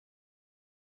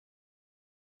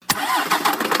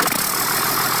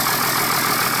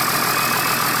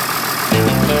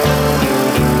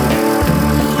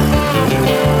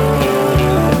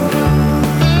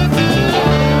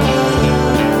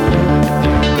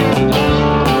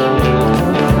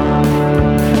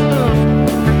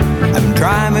I'm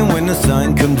driving when the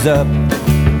sun comes up,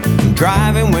 I'm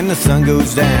driving when the sun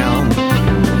goes down.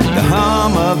 The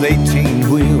hum of 18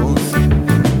 wheels,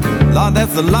 Lord,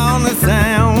 that's the loneliest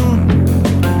sound.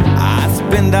 I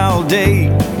spend all day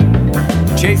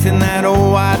chasing that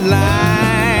old white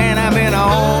line. I've been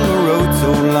on the road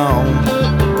so long,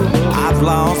 I've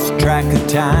lost track of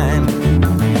time.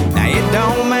 Now it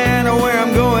don't matter where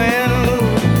I'm going,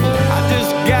 I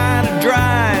just gotta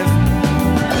drive.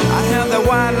 I have the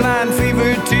white line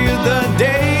fever till the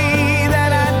day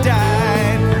that I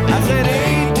died. I said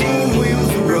 18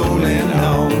 wheels are rolling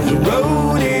on the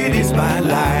road, it is my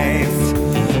life.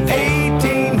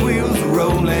 18 wheels are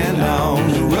rolling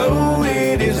on the road,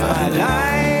 it is my life.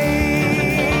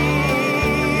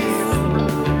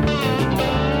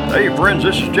 Hey friends,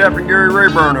 this is Chaplain Gary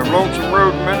Rayburn of Lonesome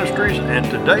Road Ministries, and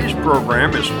today's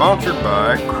program is sponsored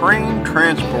by Crane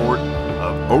Transport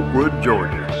of Oakwood,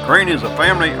 Georgia. Crane is a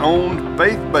family-owned,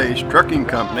 faith-based trucking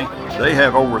company. They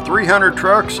have over 300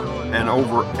 trucks and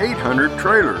over 800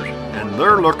 trailers, and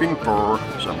they're looking for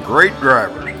some great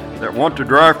drivers that want to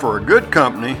drive for a good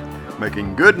company,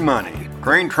 making good money.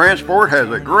 Crane Transport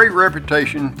has a great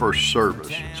reputation for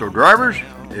service. So drivers,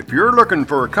 if you're looking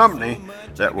for a company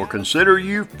that will consider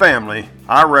you family,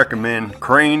 I recommend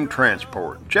Crane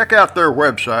Transport. Check out their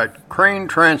website,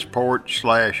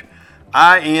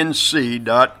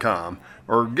 cranetransport.inc.com,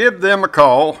 or give them a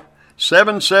call,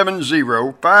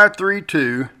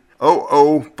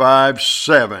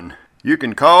 770-532-0057. You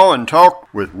can call and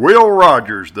talk with Will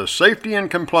Rogers, the safety and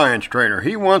compliance trainer.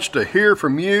 He wants to hear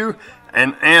from you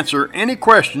and answer any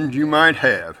questions you might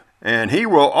have. And he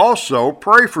will also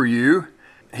pray for you.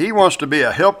 He wants to be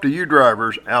a help to you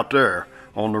drivers out there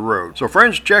on the road. So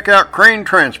friends, check out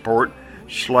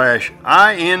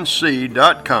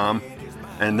cranetransport.inc.com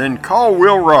and then call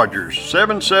Will Rogers,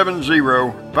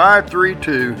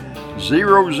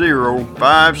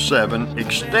 770-532-0057,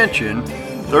 extension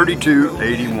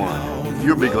 3281.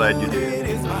 You'll be glad you did.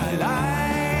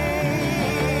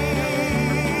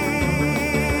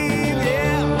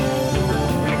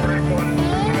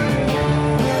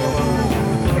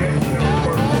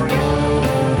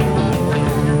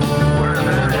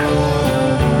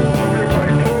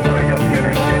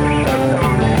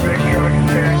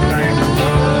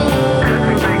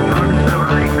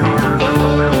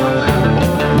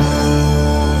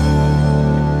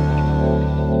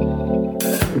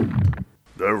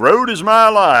 The road is my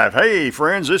life. Hey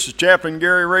friends, this is Chaplain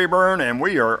Gary Rayburn, and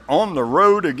we are on the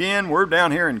road again. We're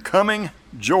down here in Cumming,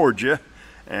 Georgia,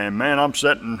 and man, I'm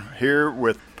sitting here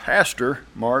with Pastor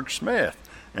Mark Smith,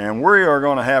 and we are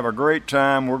going to have a great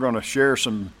time. We're going to share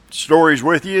some stories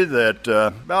with you that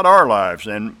about our lives,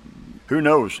 and who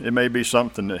knows, it may be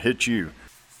something that hits you.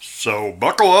 So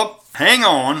buckle up, hang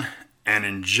on, and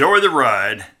enjoy the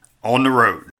ride on the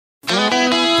road.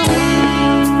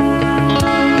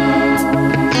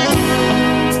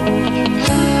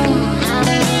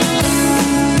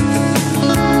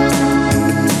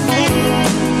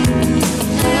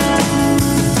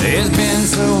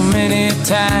 So many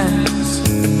times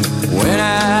when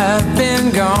I've been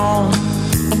gone,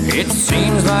 it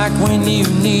seems like when you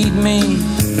need me,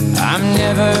 I'm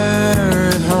never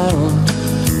at home.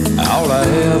 All I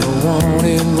ever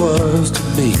wanted was to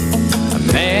be a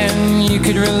man you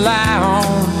could rely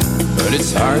on, but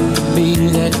it's hard to be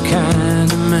that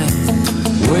kind of man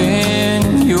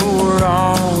when you're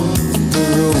on the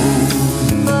road.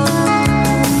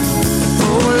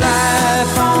 Oh,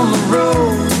 life on the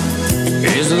road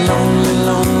is a lonely,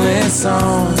 lonely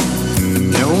song.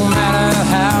 No matter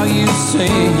how you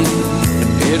sing it,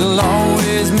 it'll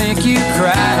always make you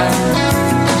cry.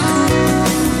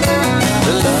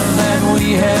 The love that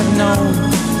we have known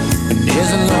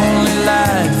is a lonely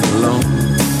life alone.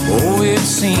 Oh, it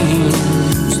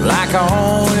seems like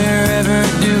all we're ever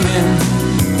doing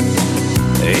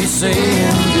is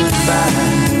saying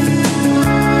goodbye.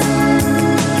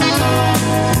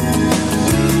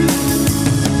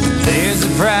 There's a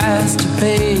price to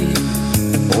pay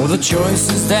for the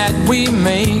choices that we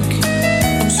make.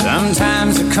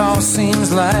 Sometimes the cost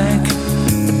seems like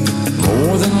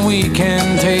more than we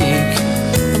can take.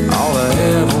 All I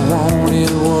ever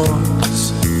wanted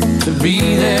was to be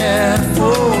there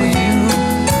for you,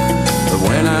 but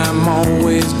when I'm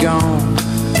always gone,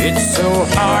 it's so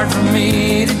hard for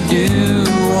me to do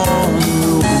on the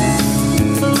road.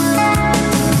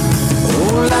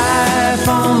 Oh, life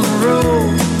on the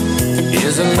road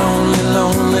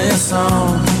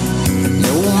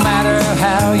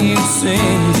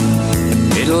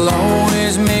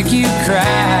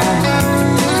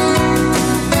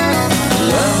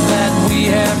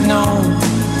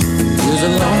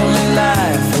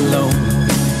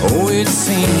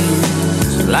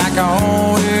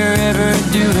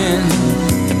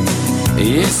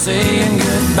saying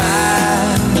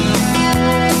goodbye.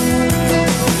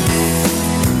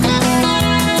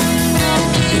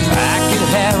 If I could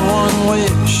have one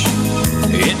wish,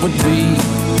 it would be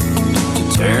to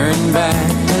turn back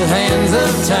the hands of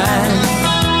time,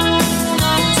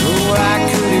 so I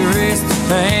could erase the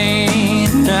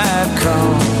pain I've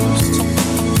caused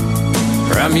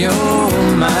from your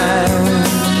mind.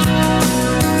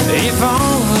 If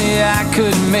only I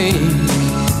could make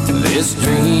this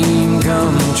dream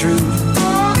come true.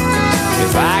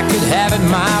 If I could have it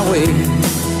my way,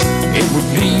 it would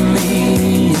be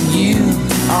me and you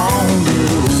on the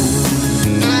road.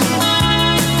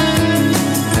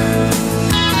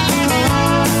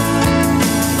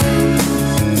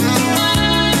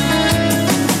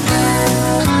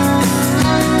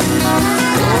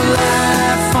 Oh,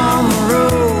 life on the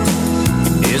road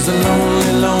is a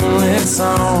lonely, lonely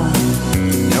song.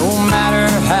 No matter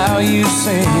how you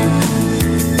sing,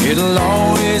 it'll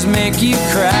always make you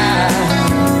cry.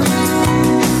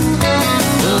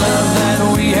 The love that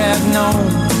we have known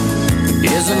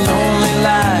is a lonely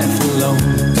life alone.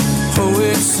 Oh,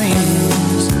 it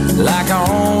seems like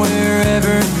all we're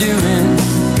ever doing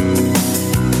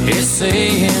is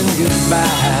saying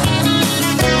goodbye.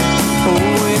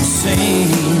 Oh, it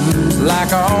seems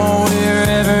like all we're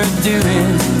ever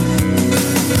doing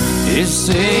is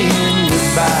saying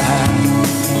goodbye.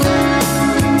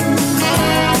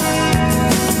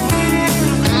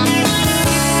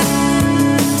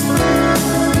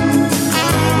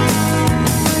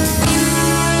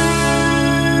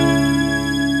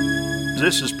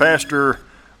 This is Pastor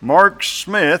Mark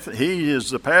Smith. He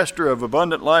is the pastor of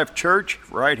Abundant Life Church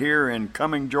right here in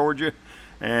Cumming, Georgia.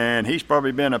 And he's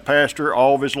probably been a pastor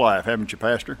all of his life, haven't you,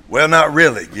 Pastor? Well, not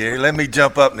really, Gary. Let me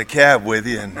jump up in the cab with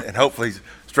you and hopefully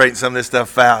straighten some of this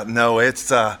stuff out. No,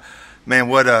 it's, man,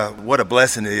 what a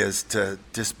blessing it is to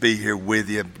just be here with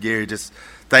you, Gary. Just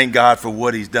thank God for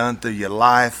what he's done through your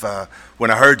life. When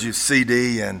I heard your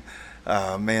CD and,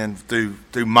 man, through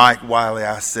Mike Wiley,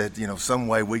 I said, you know, some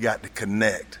way we got to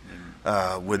connect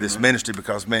with this ministry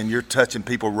because, man, you're touching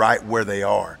people right where they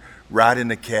are, right in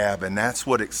the cab, and that's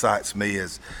what excites me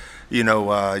is, you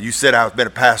know, you said I've been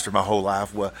a pastor my whole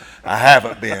life. Well, I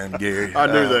haven't been, Gary. I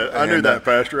knew that. I knew that,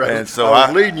 Pastor. And so I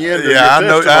was leading you into your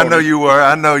testimony. I know you were.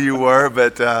 I know you were.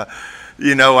 But,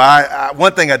 you know, I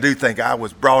one thing I do think, I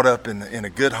was brought up in a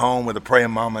good home with a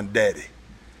praying mama and daddy.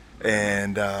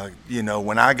 And, you know,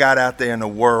 when I got out there in the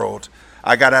world,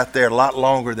 I got out there a lot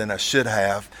longer than I should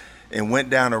have and went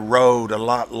down a road a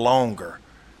lot longer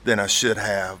than I should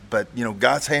have. But, you know,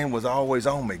 God's hand was always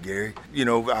on me, Gary. You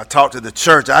know, I talked to the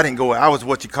church. I was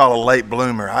what you call a late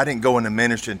bloomer. I didn't go into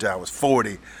ministry until I was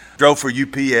 40. Drove for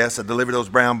UPS. I delivered those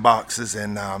brown boxes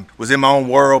and was in my own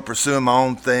world, pursuing my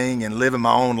own thing and living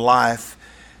my own life.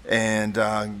 And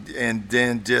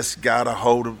then just got a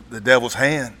hold of the devil's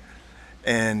hand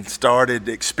and started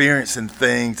experiencing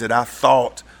things that I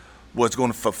thought was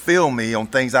going to fulfill me on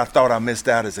things I thought I missed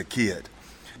out as a kid.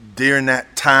 During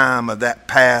that time of that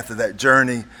path of that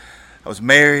journey, I was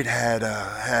married, had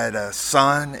a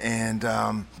son, and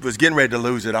was getting ready to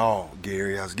lose it all,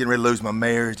 Gary. I was getting ready to lose my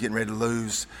marriage, getting ready to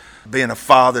lose being a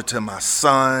father to my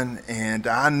son, and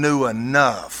I knew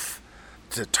enough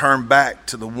to turn back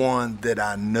to the one that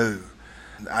I knew.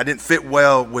 I didn't fit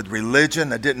well with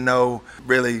religion. I didn't know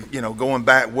really, you know, going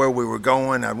back where we were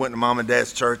going. I went to Mom and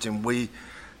Dad's church, and we,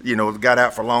 you know, got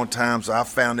out for a long time, so I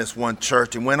found this one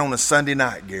church and went on a Sunday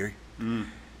night, Gary.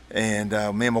 And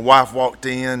me and my wife walked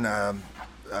in.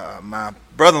 My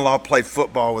brother-in-law played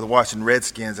football with the Washington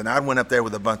Redskins, and I went up there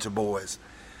with a bunch of boys.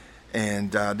 And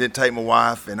didn't take my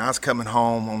wife, and I was coming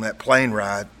home on that plane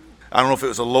ride. I don't know if it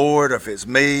was the Lord or if it's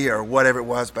me or whatever it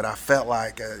was, but I felt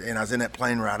like, and I was in that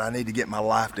plane ride, I need to get my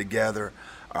life together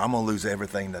or I'm going to lose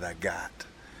everything that I got.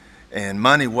 And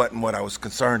money wasn't what I was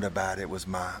concerned about. It was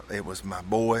my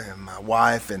boy and my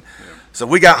wife. And so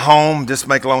we got home. Just to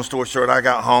make a long story short, I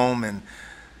got home and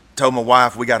told my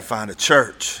wife we got to find a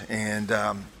church. And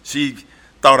she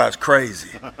thought I was crazy.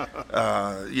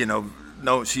 You know,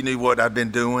 no, she knew what I'd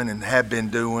been doing and had been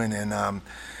doing. And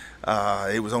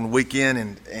it was on the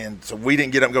weekend. And so we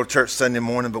didn't get up and go to church Sunday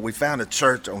morning, but we found a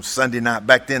church on Sunday night.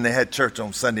 Back then they had church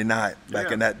on Sunday night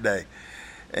back in that day.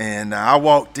 And I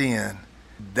walked in.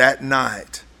 That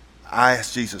night, I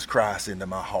asked Jesus Christ into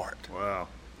my heart. Wow.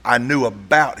 I knew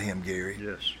about him, Gary.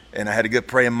 Yes. And I had a good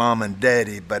praying mom and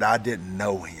daddy, but I didn't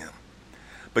know him.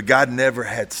 But God never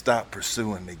had stopped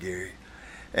pursuing me, Gary.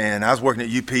 And I was working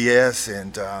at UPS,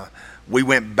 and we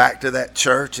went back to that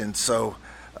church. And so,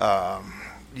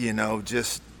 you know,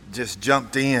 just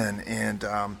jumped in. And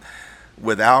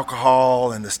with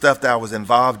alcohol and the stuff that I was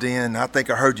involved in. I think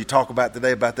I heard you talk about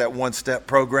today about that one-step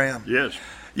program. Yes.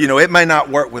 You know, it may not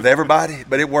work with everybody,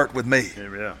 but it worked with me.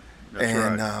 Yeah. That's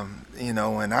And, right. you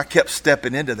know, and I kept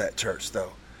stepping into that church,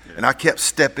 though. Yeah. And I kept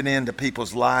stepping into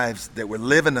people's lives that were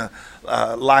living a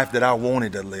life that I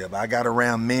wanted to live. I got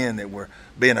around men that were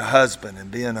being a husband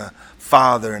and being a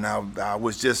father, and I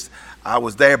was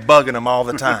there bugging them all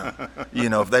the time. You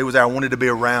know, if they was there, I wanted to be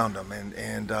around them.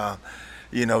 And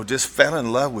you know, just fell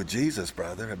in love with Jesus,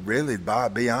 brother. Really,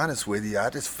 Bob, be honest with you, I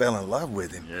just fell in love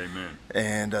with him. Yeah, amen.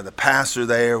 And the pastor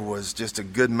there was just a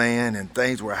good man, and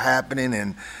things were happening,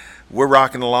 and we're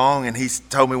rocking along. And he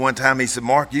told me one time, he said,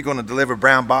 Mark, you're going to deliver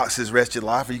brown boxes the rest of your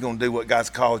life, or you're going to do what God's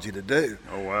called you to do?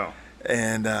 Oh, wow.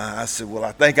 And I said, well,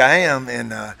 I think I am.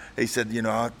 And he said, you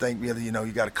know, I think, you know,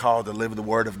 you got a call to live the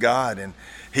Word of God. And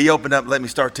he opened up and let me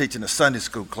start teaching a Sunday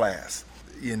school class.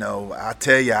 You know, I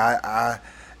tell you, I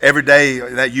every day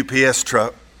that UPS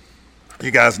truck,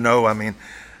 you guys know, I mean,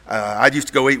 I used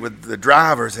to go eat with the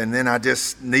drivers, and then I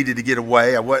just needed to get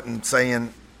away. I wasn't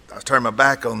saying I was turning my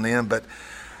back on them, but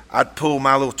I'd pull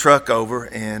my little truck over,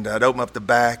 and I'd open up the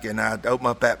back, and I'd open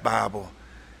up that Bible,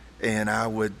 and I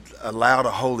would allow the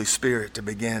Holy Spirit to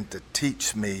begin to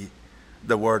teach me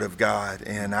the Word of God.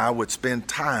 And I would spend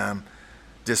time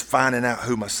just finding out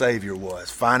who my Savior was,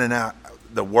 finding out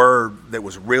the Word that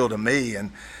was real to me.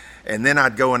 And then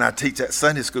I'd go and I'd teach that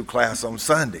Sunday school class on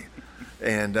Sunday.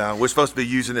 And we're supposed to be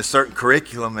using a certain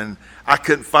curriculum, and I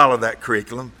couldn't follow that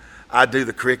curriculum. I'd do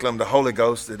the curriculum, the Holy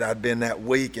Ghost that I'd been that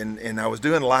week, and I was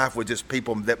doing life with just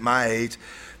people that my age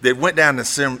that went down the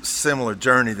similar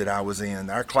journey that I was in.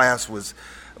 Our class was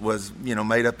you know,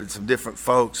 made up of some different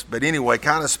folks. But anyway,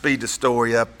 kind of speed the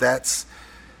story up, that's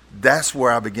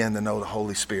where I began to know the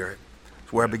Holy Spirit.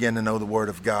 It's where I began to know the Word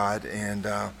of God. And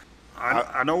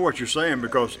I know what you're saying,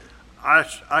 because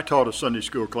I taught a Sunday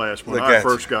school class when Look I at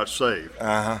first got saved.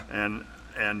 Uh-huh.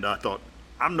 And I thought,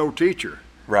 I'm no teacher.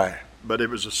 right. But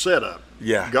it was a setup.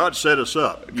 Yeah. God set us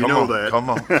up. You Come know on, that. Come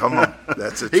on.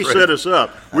 That's the He truth. set us up.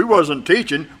 We wasn't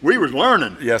teaching. We was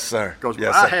learning. Yes, sir. Because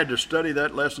Yes, I sir. had to study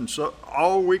that lesson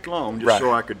all week long just Right.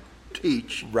 so I could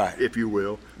teach, Right. if you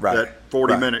will, Right. that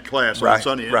 40-minute class on Right.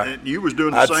 Sunday. And, Right. and you was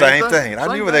doing the I'd same thing. I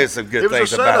knew there was some good it was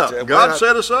things a about setup. you. God Well,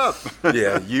 set us up.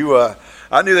 Yeah, you.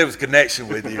 I knew there was a connection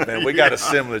with you, man. We got a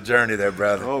similar journey there,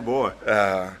 brother. Oh, boy.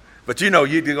 But you know,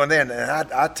 you go in there, and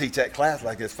I teach that class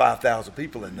like there's 5,000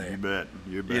 people in there. You bet.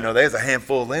 You bet. You know, there's a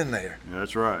handful in there.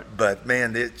 That's right. But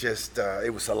man, it just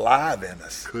it was alive in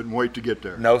us. Couldn't wait to get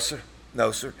there. No, sir.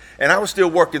 No, sir. And I was still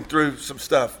working through some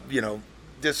stuff, you know,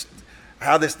 just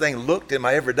how this thing looked in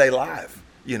my everyday life.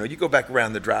 You know, you go back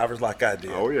around the drivers like I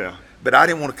did. Oh, yeah. But I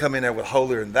didn't want to come in there with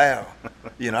holier than thou.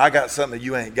 You know, I got something that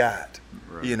you ain't got.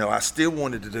 Right. You know, I still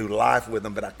wanted to do life with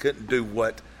them, but I couldn't do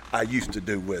what I used to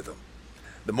do with them.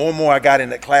 The more and more I got in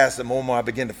that class, the more and more I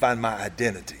began to find my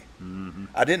identity. Mm-hmm.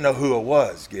 I didn't know who I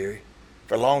was, Gary,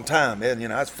 for a long time. And, you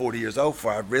know, I was 40 years old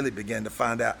before I really began to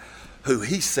find out who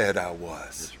he said I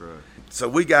was. That's right. So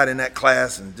we got in that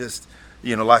class, and just,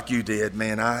 you know, like you did,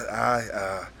 man,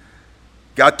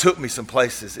 God took me some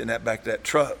places in that back of that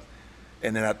truck,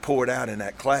 and then I'd pour it out in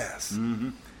that class. Mm-hmm.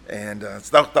 And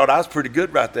thought I was pretty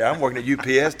good right there. I'm working at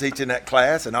UPS teaching that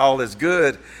class, and all is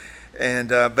good. And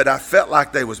but I felt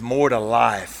like there was more to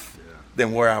life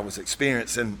than where I was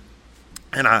experiencing.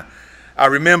 And I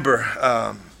remember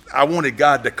I wanted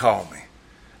God to call me.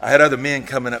 I had other men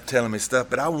coming up telling me stuff,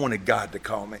 but I wanted God to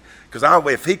call me. Because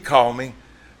if he called me,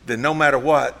 then no matter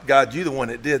what, God, you the one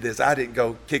that did this. I didn't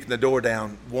go kicking the door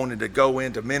down, wanting to go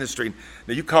into ministry.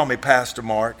 Now, you call me Pastor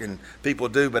Mark, and people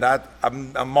do, but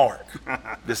I'm Mark,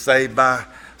 just saved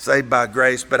by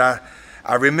grace. But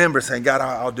I remember saying, God,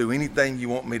 I'll do anything you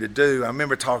want me to do. I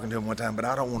remember talking to him one time, but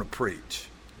I don't want to preach.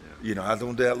 Yeah. You know, I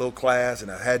don't do that little class,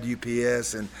 and I had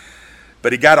UPS,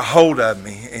 but he got a hold of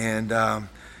me, and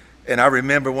I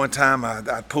remember one time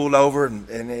I pulled over, and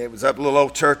it was up a little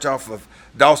old church off of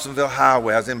Dawsonville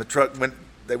Highway. I was in my truck when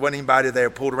there wasn't anybody there,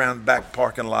 pulled around the back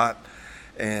parking lot,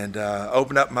 and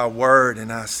opened up my word,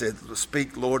 and I said,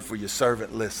 "Speak, Lord, for your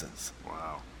servant listens."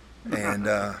 Wow.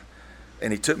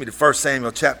 And he took me to 1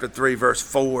 Samuel chapter 3, verse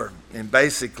 4, and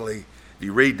basically, if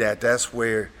you read that, that's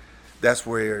where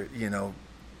you know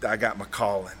I got my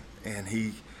calling, and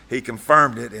he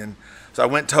confirmed it. And so I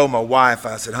went and told my wife,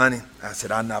 I said, "Honey," I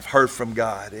said, "I've heard from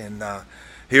God, and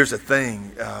here's the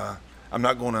thing, I'm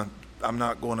not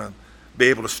going to be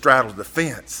able to straddle the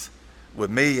fence. With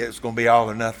me, it's going to be all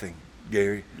or nothing,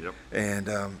 Gary." Yep. And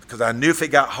because I knew if it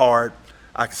got hard,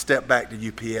 I could step back to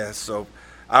UPS. So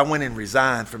I went and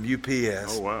resigned from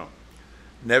UPS. Oh, wow.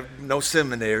 No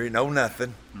seminary, no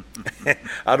nothing.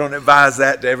 I don't advise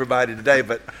that to everybody today,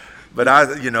 but But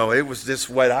it was just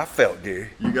what I felt, Gary.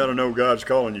 You got to know God's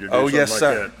calling you to do something yes, like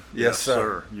sir. that. Yes,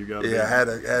 sir. You got to. Yeah, I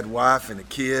had a wife and a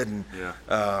kid, and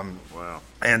wow.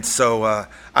 And so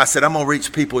I said, I'm gonna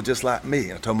reach people just like me.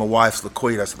 And I told my wife,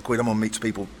 LaQuita, I said, LaQuita, I'm gonna reach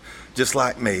people just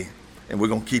like me, and we're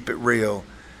gonna keep it real.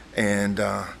 And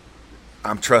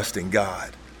I'm trusting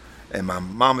God. And my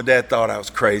mom and dad thought I was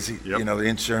crazy. Yep. The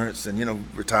insurance and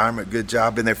retirement, good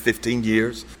job. Been there 15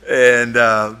 years. And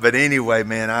but anyway,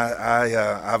 man,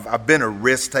 I've been a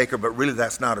risk taker, but really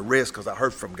that's not a risk because I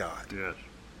heard from God. Yes.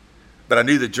 But I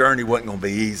knew the journey wasn't going to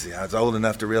be easy. I was old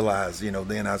enough to realize,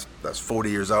 then I was 40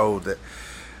 years old, that,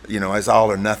 it's all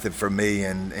or nothing for me.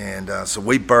 And so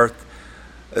we birthed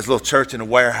this little church in a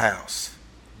warehouse.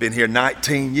 Been here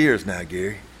 19 years now,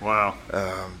 Gary. Wow.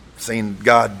 Seen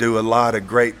God do a lot of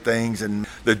great things. And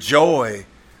the joy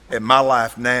in my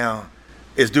life now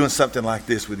is doing something like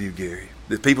this with you, Gary.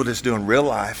 The people just doing real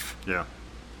life. Yeah.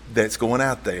 That's going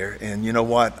out there. And you know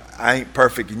what? I ain't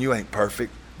perfect and you ain't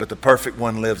perfect, but the perfect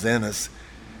one lives in us.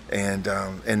 And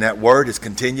that word has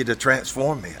continued to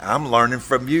transform me. I'm learning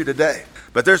from you today.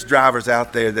 But there's drivers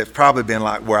out there that's probably been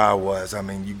like where I was. I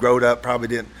mean, you growed up, probably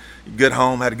didn't, good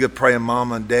home, had a good praying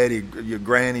mama and daddy, your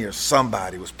granny or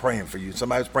somebody was praying for you.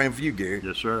 Somebody was praying for you, Gary.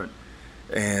 Yes, sir.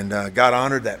 And God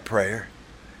honored that prayer.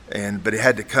 But it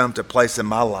had to come to a place in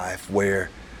my life where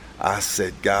I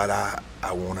said, God,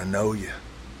 I want to know you.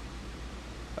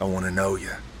 I want to know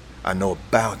you. I know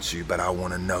about you, but I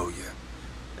want to know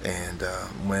you. And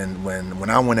when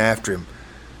I went after him,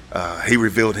 he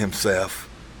revealed himself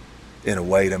in a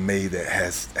way to me that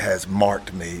has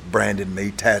marked me, branded me,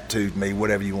 tattooed me,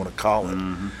 whatever you want to call it.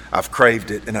 Mm-hmm. I've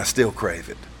craved it, and I still crave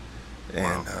it.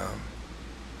 And Wow.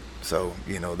 so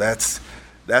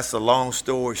that's a long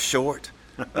story short.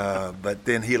 But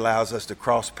then he allows us to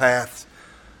cross paths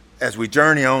as we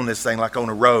journey on this thing, like on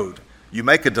a road. You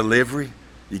make a delivery,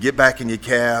 you get back in your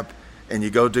cab, and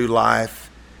you go do life,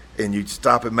 and you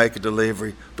stop and make a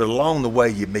delivery. But along the way,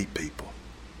 you meet people.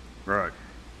 Right.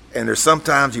 And there's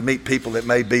sometimes you meet people that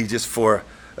may be just for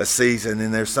a season,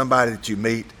 and there's somebody that you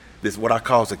meet that's what I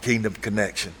call a kingdom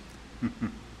connection.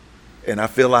 And I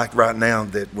feel like right now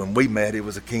that when we met, it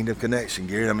was a kingdom connection,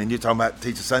 Gary. I mean, you're talking about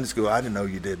teaching Sunday school. I didn't know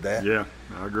you did that. Yeah,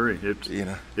 I agree.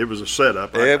 It was a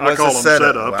setup. I was call a them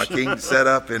setup. setups. I can't set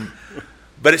up,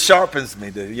 but it sharpens me.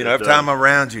 Every time I'm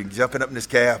around you, jumping up in this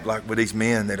cab like with these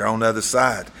men that are on the other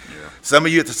side. Yeah. Some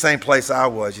of you at the same place I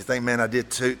was. You think, man, I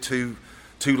did too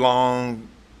long,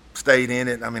 stayed in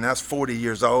it. I mean, I was 40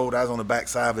 years old. I was on the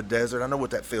backside of a desert. I know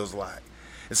what that feels like.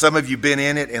 And some of you been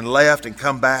in it and left and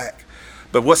come back.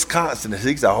 But what's constant is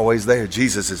he's always there.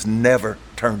 Jesus has never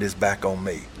turned his back on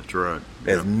me. That's right.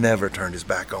 Has never turned his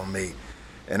back on me.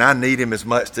 And I need him as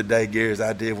much today, Gary, as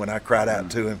I did when I cried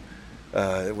out to him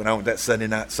when I went to that Sunday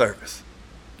night service.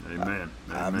 Amen.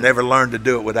 I've never learned to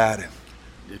do it without him.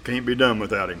 It can't be done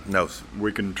without him. No, sir.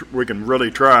 We can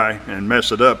really try and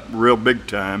mess it up real big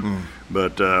time,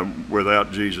 but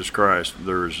without Jesus Christ,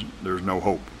 there's no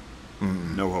hope.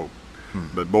 No hope.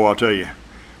 But boy, I'll tell you,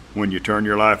 when you turn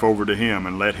your life over to him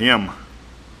and let him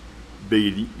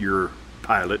be your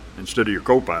pilot instead of your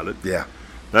co-pilot, Yeah.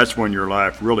 that's when your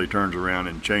life really turns around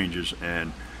and changes,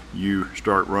 and you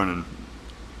start running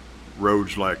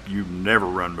roads like you've never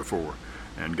run before,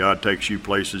 and God takes you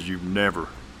places you've never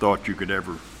thought you could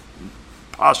ever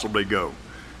possibly go.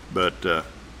 But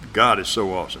God is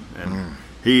so awesome, and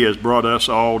he has brought us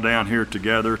all down here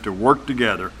together to work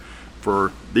together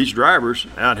for these drivers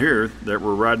out here that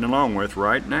we're riding along with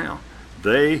right now.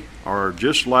 They are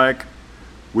just like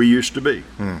we used to be,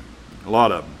 a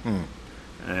lot of them.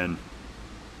 And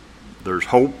there's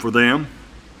hope for them.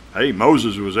 Hey,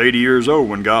 Moses was 80 years old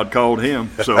when God called him,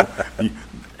 so he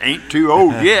ain't too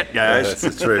old yet, guys.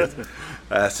 That's the truth.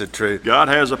 That's the truth. God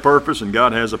has a purpose and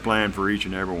God has a plan for each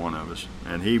and every one of us,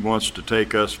 and he wants to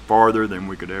take us farther than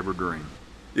we could ever dream.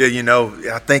 Yeah,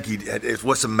 I think it's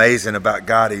what's amazing about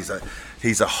God.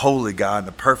 He's a holy God and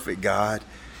a perfect God,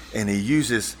 and he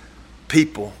uses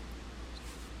people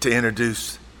to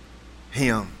introduce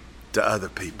him to other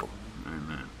people.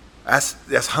 Amen.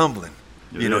 That's humbling.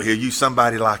 It He'll is. use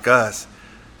somebody like us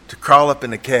to crawl up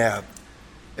in the cab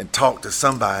and talk to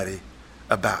somebody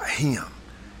about him,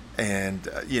 and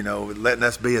letting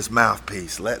us be his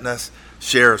mouthpiece, letting us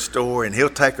share a story, and he'll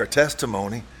take our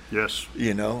testimony. Yes.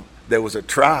 There was a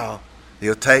trial.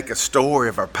 He'll take a story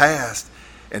of our past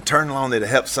and turn it on there to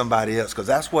help somebody else, because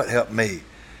that's what helped me,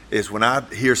 is when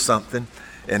I'd hear something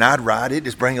and I'd write it,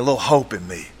 just bring a little hope in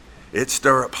me. It'd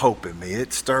stir up hope in me.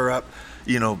 It'd stir up,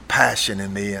 passion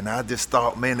in me. And I just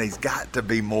thought, man, there's got to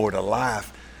be more to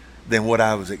life than what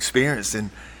I was experiencing.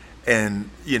 And,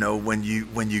 when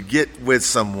you get with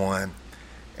someone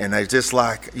And they just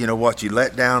like, you know what, you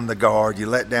let down the guard, you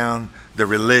let down the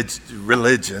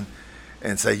religion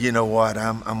and say, you know what,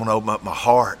 I'm going to open up my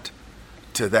heart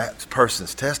to that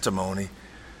person's testimony.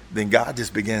 Then God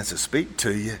just begins to speak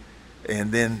to you,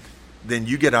 and then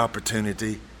you get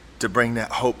opportunity to bring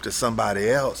that hope to somebody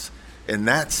else. And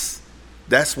that's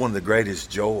one of the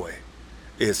greatest joy,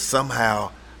 is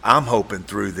somehow I'm hoping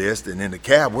through this, and in the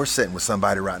cab we're sitting with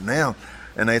somebody right now,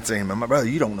 and they're saying, my brother,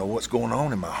 you don't know what's going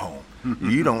on in my home.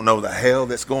 You don't know the hell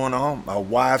that's going on. My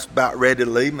wife's about ready to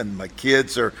leave, and my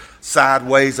kids are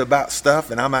sideways about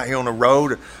stuff, and I'm out here on the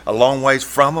road a long ways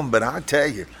from them. But I tell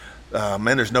you,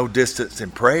 man, there's no distance in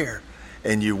prayer,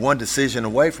 and you're one decision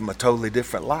away from a totally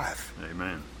different life.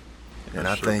 Amen. And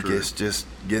That's I think true. it's just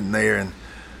getting there and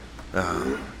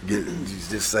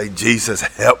just say, Jesus,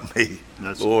 help me.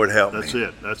 Lord, help me.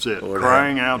 That's it. Lord,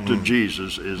 Crying help. out to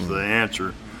Jesus is the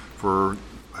answer for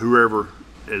whoever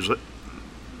is it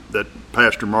that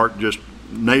Pastor Mark just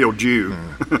nailed you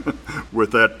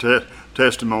with that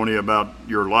testimony about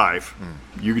your life.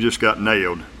 You just got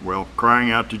nailed. Well,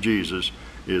 crying out to Jesus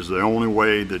is the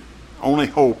only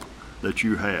hope that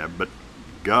you have. But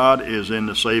God is in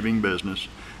the saving business,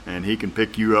 and He can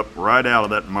pick you up right out of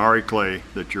that miry clay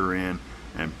that you're in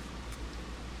and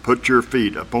put your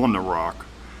feet upon the rock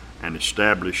and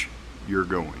establish your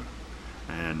going.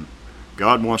 And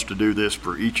God wants to do this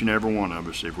for each and every one of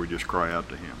us if we just cry out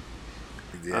to Him.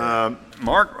 Yeah.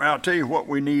 Mark, I'll tell you what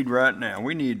we need right now.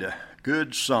 We need a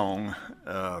good song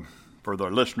for the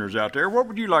listeners out there. What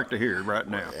would you like to hear right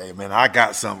now? Hey, man, I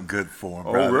got something good for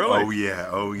them, brother. Really?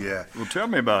 Oh, yeah. Well, tell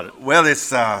me about it. Well, it's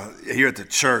here at the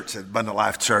church, at Abundant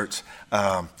Life Church.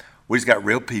 We just got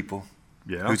real people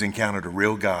who's encountered a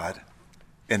real God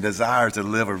and desires to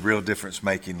live a real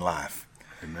difference-making life.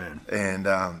 Amen. And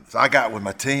so I got with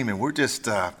my team, and we're just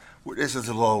this is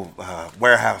a little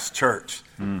warehouse church,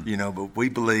 you know. But we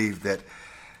believe that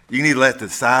you need to let the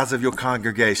size of your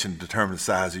congregation determine the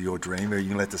size of your dream, or you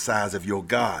can let the size of your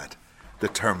God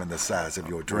determine the size of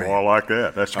your dream. Oh, I like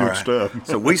that. That's good stuff.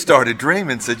 So we started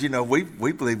dreaming. Said, you know, we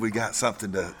believe we got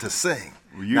something to sing.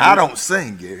 Well, now, I don't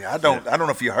sing, Gary. I don't know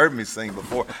if you heard me sing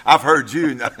before. I've heard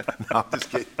you. No, I'm just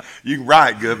kidding. You can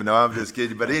write good, but no, I'm just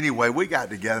kidding. But anyway, we got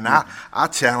together, and I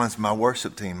challenged my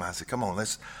worship team. I said, come on,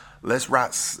 let's write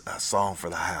a song for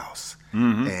the house.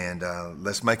 And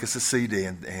let's make us a CD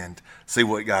and see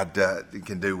what God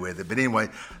can do with it. But anyway,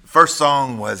 the first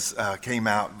song came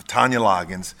out. Tanya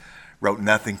Loggins wrote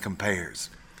 "Nothing Compares,"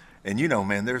 and you know,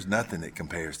 man, there's nothing that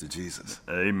compares to Jesus.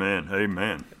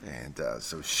 Amen. And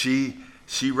so she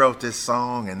wrote this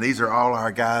song, and these are all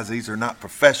our guys. These are not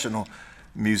professional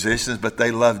musicians, but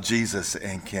they love Jesus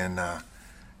and can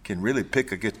really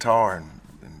pick a guitar and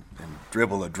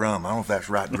dribble a drum. I don't know if that's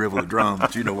right, dribble a drum,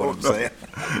 but you know what I'm saying.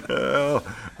 Well,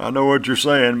 I know what you're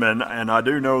saying, man, and I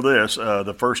do know this.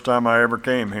 The first time I ever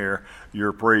came here,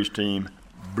 your praise team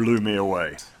blew me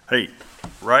away. Hey,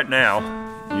 right now,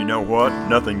 you know what?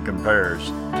 Nothing compares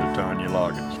to Tanya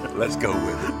Loggins. Let's go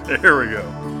with it. Here we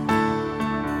go.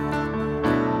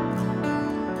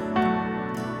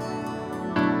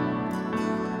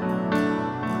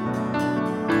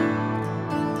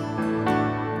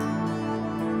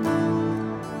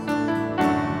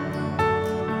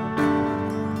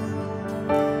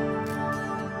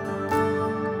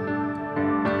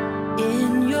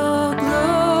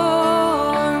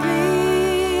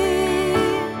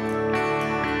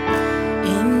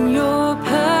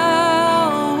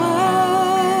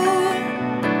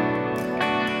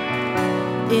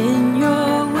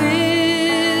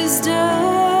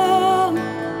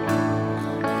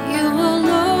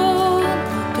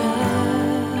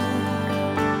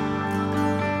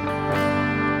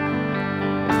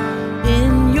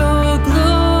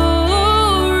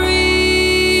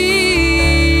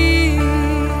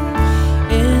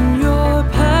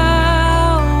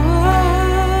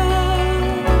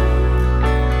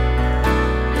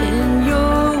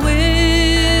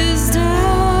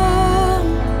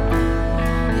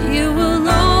 You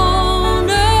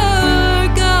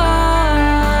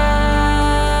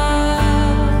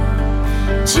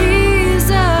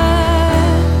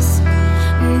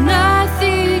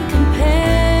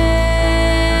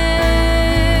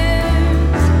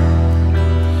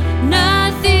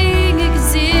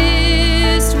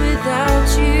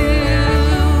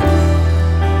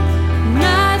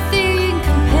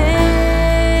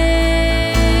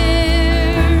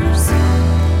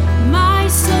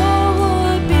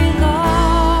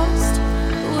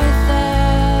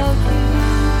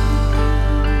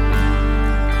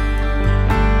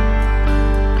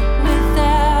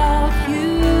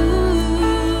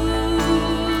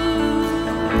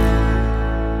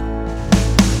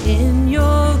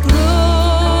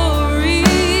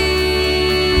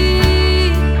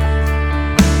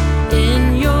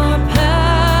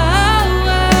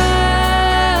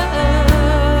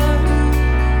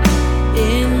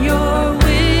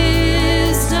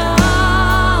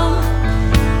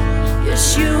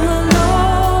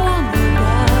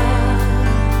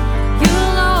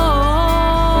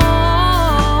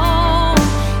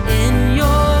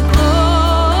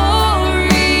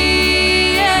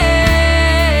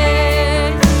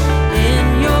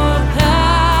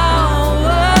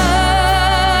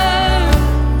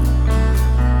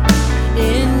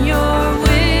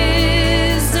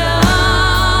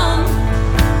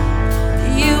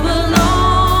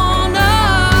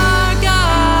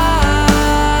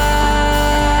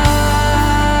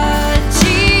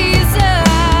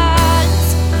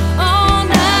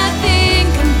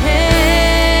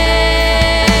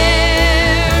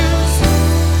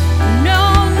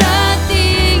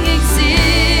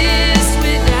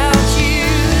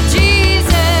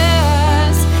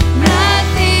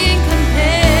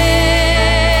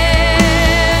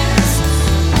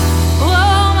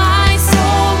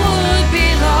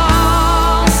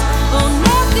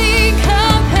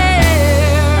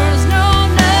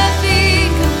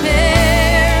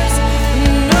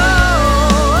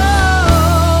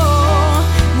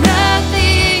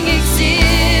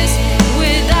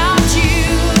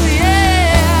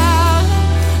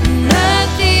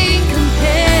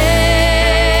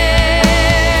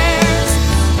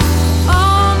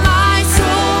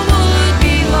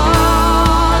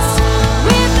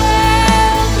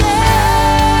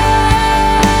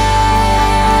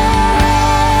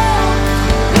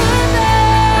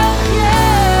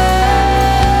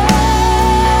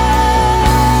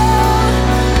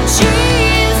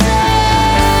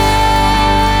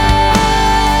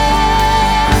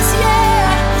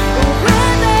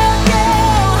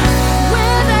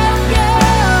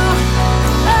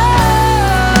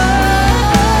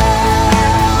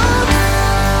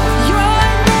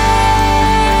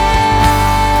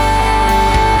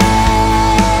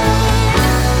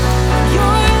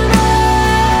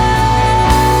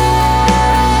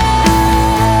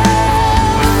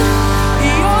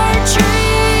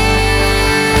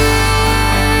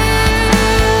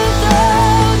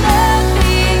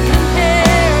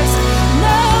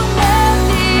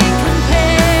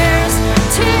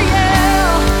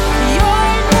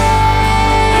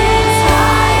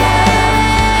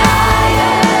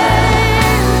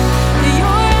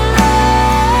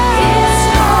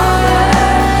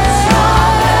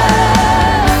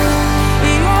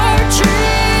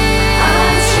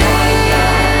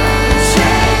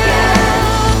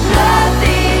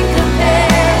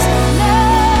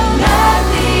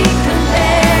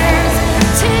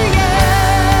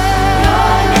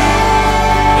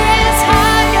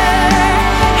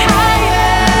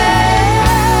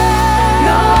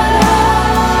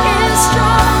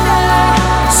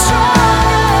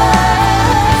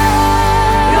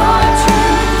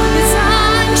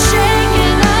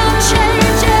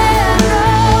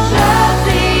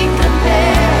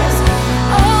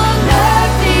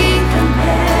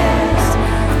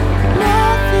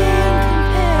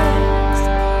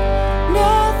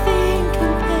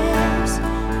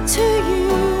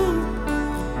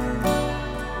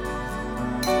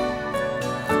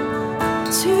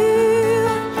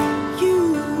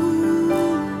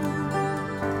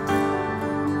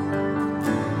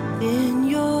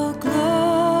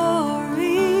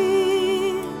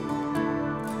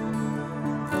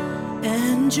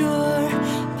and your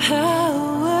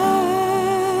power,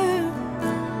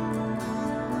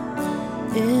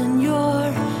 in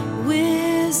your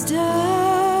wisdom.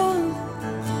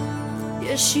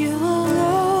 Yes, you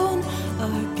alone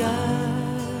are God.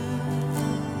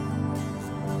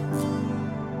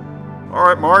 All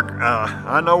right, Mark,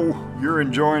 I know you're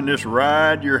enjoying this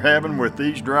ride you're having with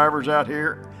these drivers out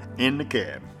here in the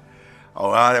cab.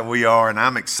 Oh, we are, and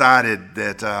I'm excited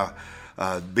that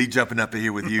be jumping up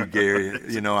here with you, Gary.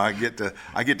 You know, I get to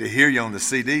hear you on the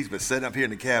CDs, but sitting up here in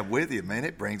the cab with you, man,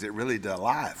 it brings it really to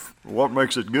life. What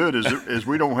makes it good is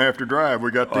we don't have to drive.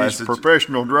 We got these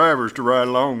professional drivers to ride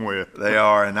along with. They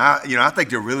are, and I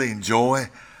think you'll really enjoy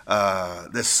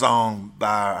this song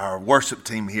by our worship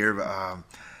team here.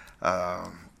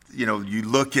 You know, you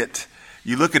look at a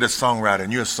songwriter,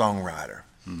 and you're a songwriter,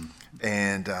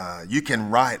 and you can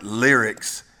write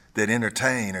lyrics that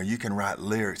entertain, or you can write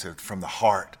lyrics from the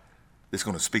heart that's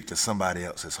going to speak to somebody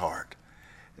else's heart.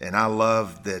 And I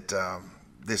love that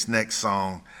this next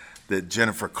song that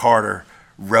Jennifer Carter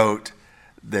wrote,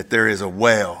 that there is a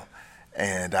well.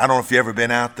 And I don't know if you've ever been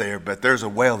out there, but there's a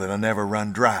well that'll never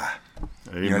run dry.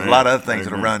 Amen. You know, there's a lot of other things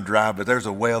that'll run dry, but there's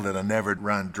a well that'll never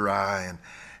run dry.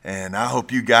 And I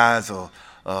hope you guys will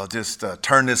just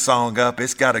turn this song up.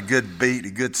 It's got a good beat, a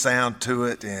good sound to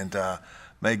it, and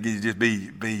maybe you just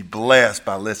be blessed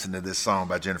by listening to this song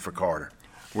by Jennifer Carter.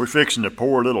 We're fixing to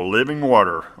pour a little living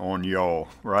water on y'all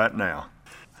right now.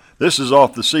 This is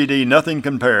off the CD Nothing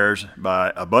Compares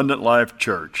by Abundant Life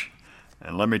Church.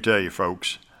 And let me tell you,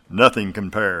 folks, nothing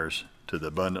compares to the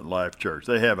Abundant Life Church.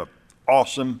 They have an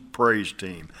awesome praise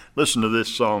team. Listen to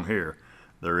this song here,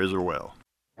 There Is a Well.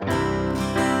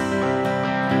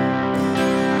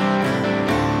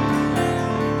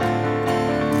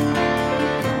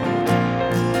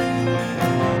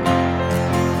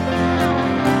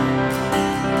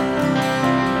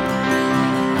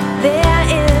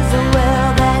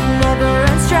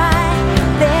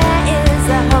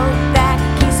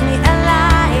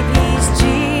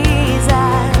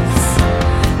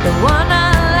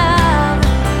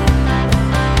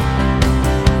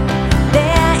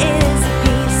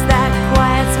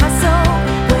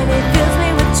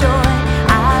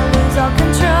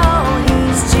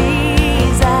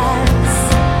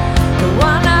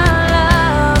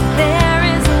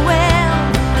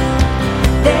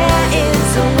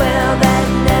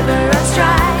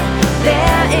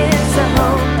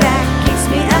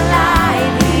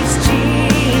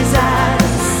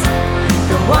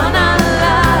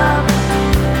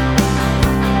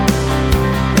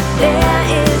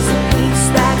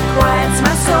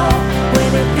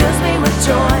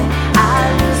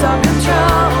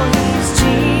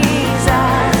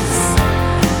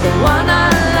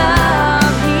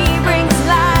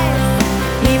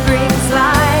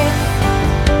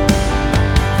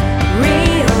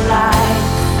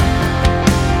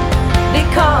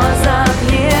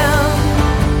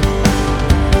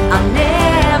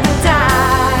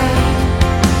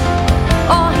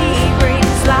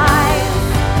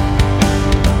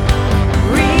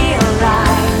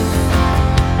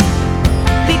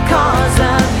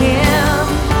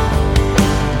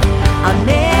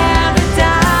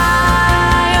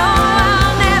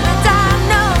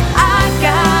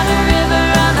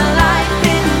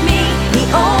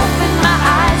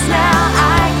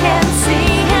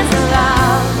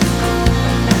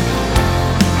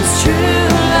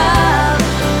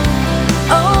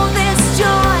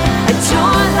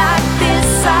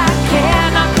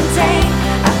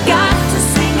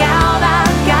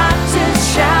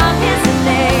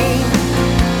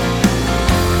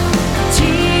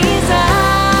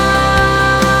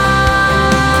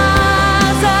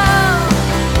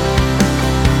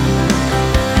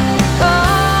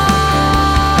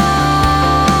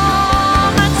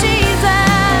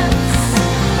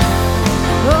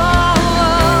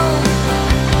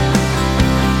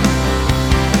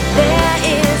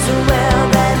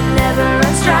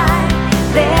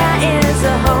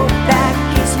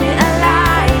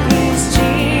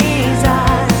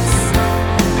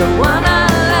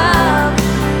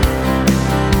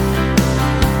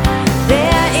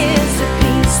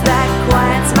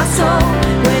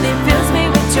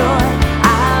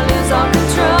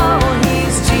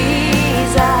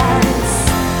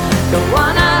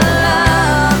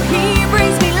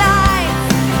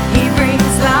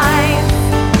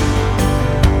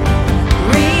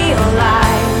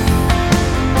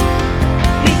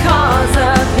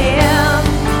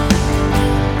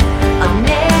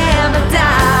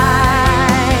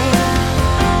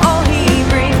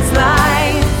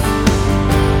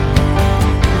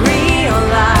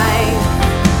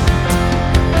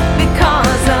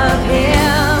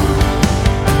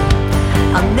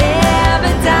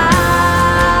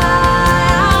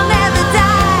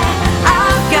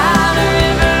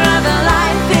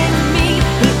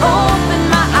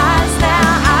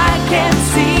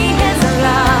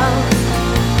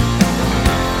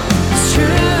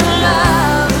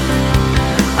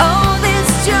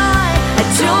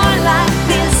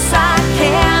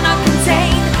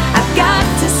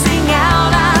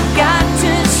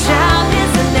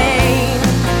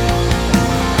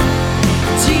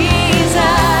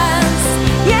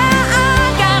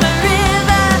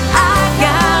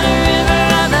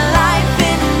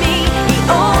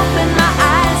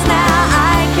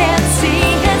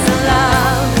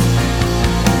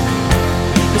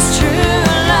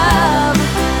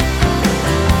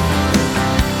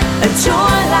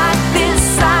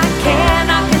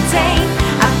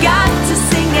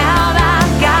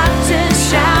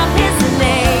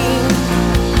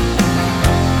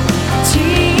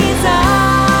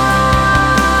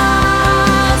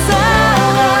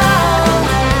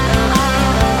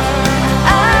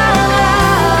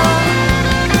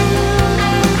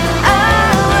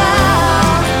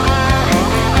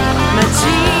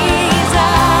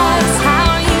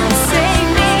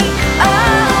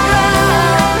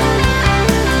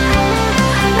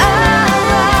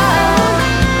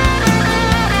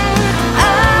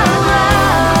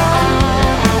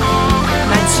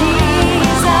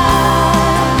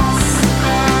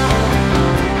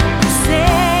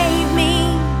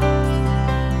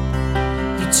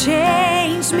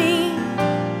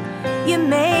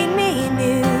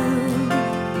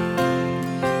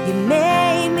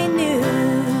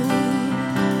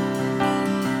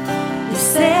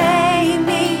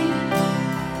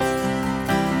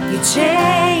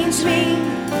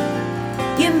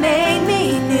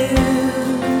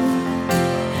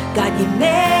 God, you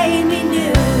made me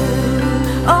new.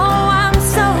 Oh, I'm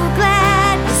so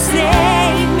glad you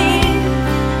saved me.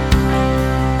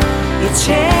 You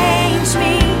changed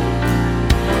me.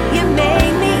 You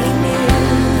made me new.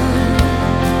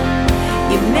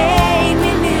 You made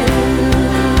me new.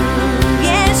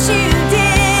 Yes, you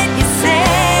did. You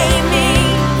saved me.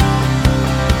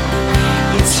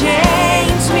 You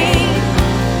changed me.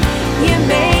 You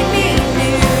made me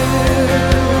new.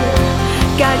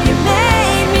 God, you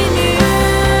made me new.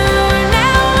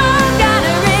 Now I've got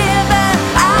a river.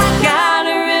 I've got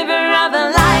a river of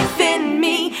life in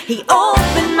me. He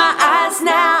opened my eyes.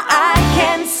 Now I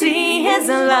can see His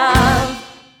love.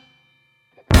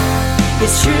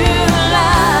 His true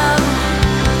love.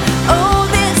 Oh,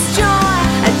 this joy,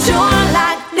 a joy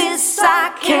like this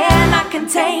I cannot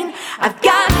contain. I've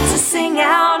got to sing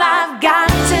out, I've got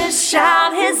to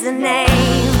shout His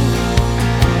name.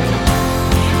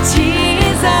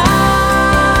 Jesus.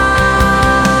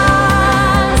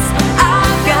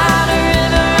 I've got a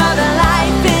river of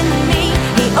life in me.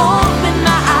 He opened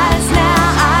my eyes, now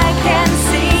I can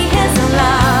see His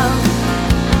love.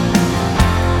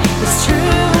 His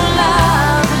true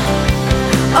love.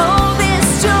 Oh, this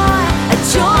joy, a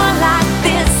joy like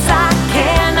this I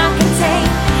cannot contain.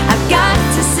 I've got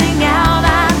to sing out,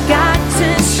 I've got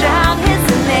to shout His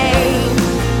name.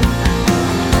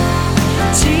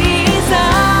 Jesus.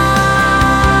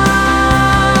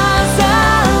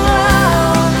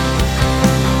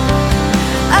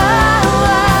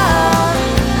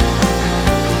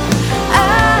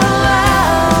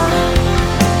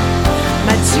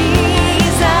 My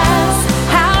Jesus,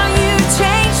 how you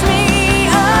changed me.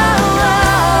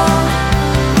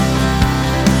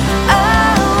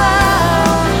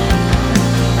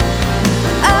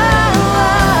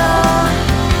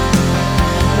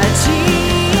 My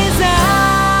Jesus.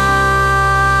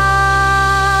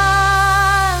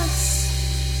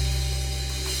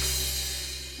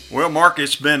 Well, Mark,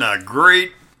 it's been a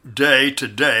great day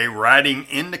today riding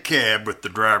in the cab with the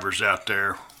drivers out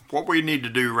there. What we need to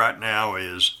do right now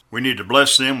is we need to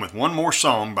bless them with one more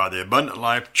song by the Abundant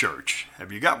Life Church.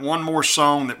 Have you got one more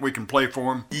song that we can play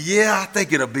for them? Yeah, I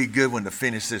think it'll be a good one to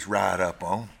finish this ride up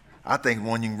on. I think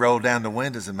one you can roll down the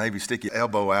windows and maybe stick your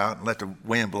elbow out and let the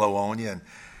wind blow on you.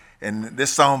 And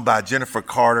this song by Jennifer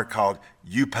Carter called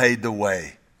You Paid the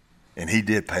Way. And He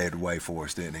did pay the way for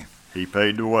us, didn't He? He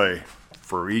paid the way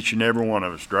for each and every one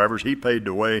of us drivers. He paid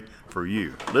the way for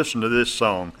you. Listen to this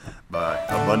song by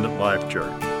Abundant Life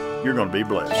Church. You're going to be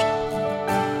blessed.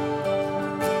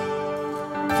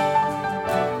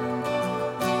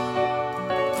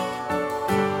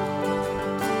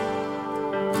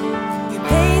 You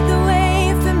paid the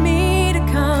way for me to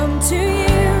come to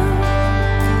you.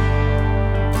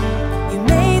 You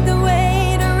made the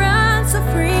way to run so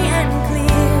free and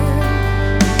clear.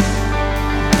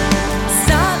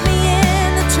 Stop me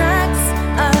in the tracks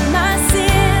of my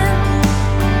sin.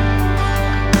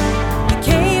 You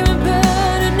came and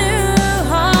put a new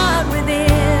heart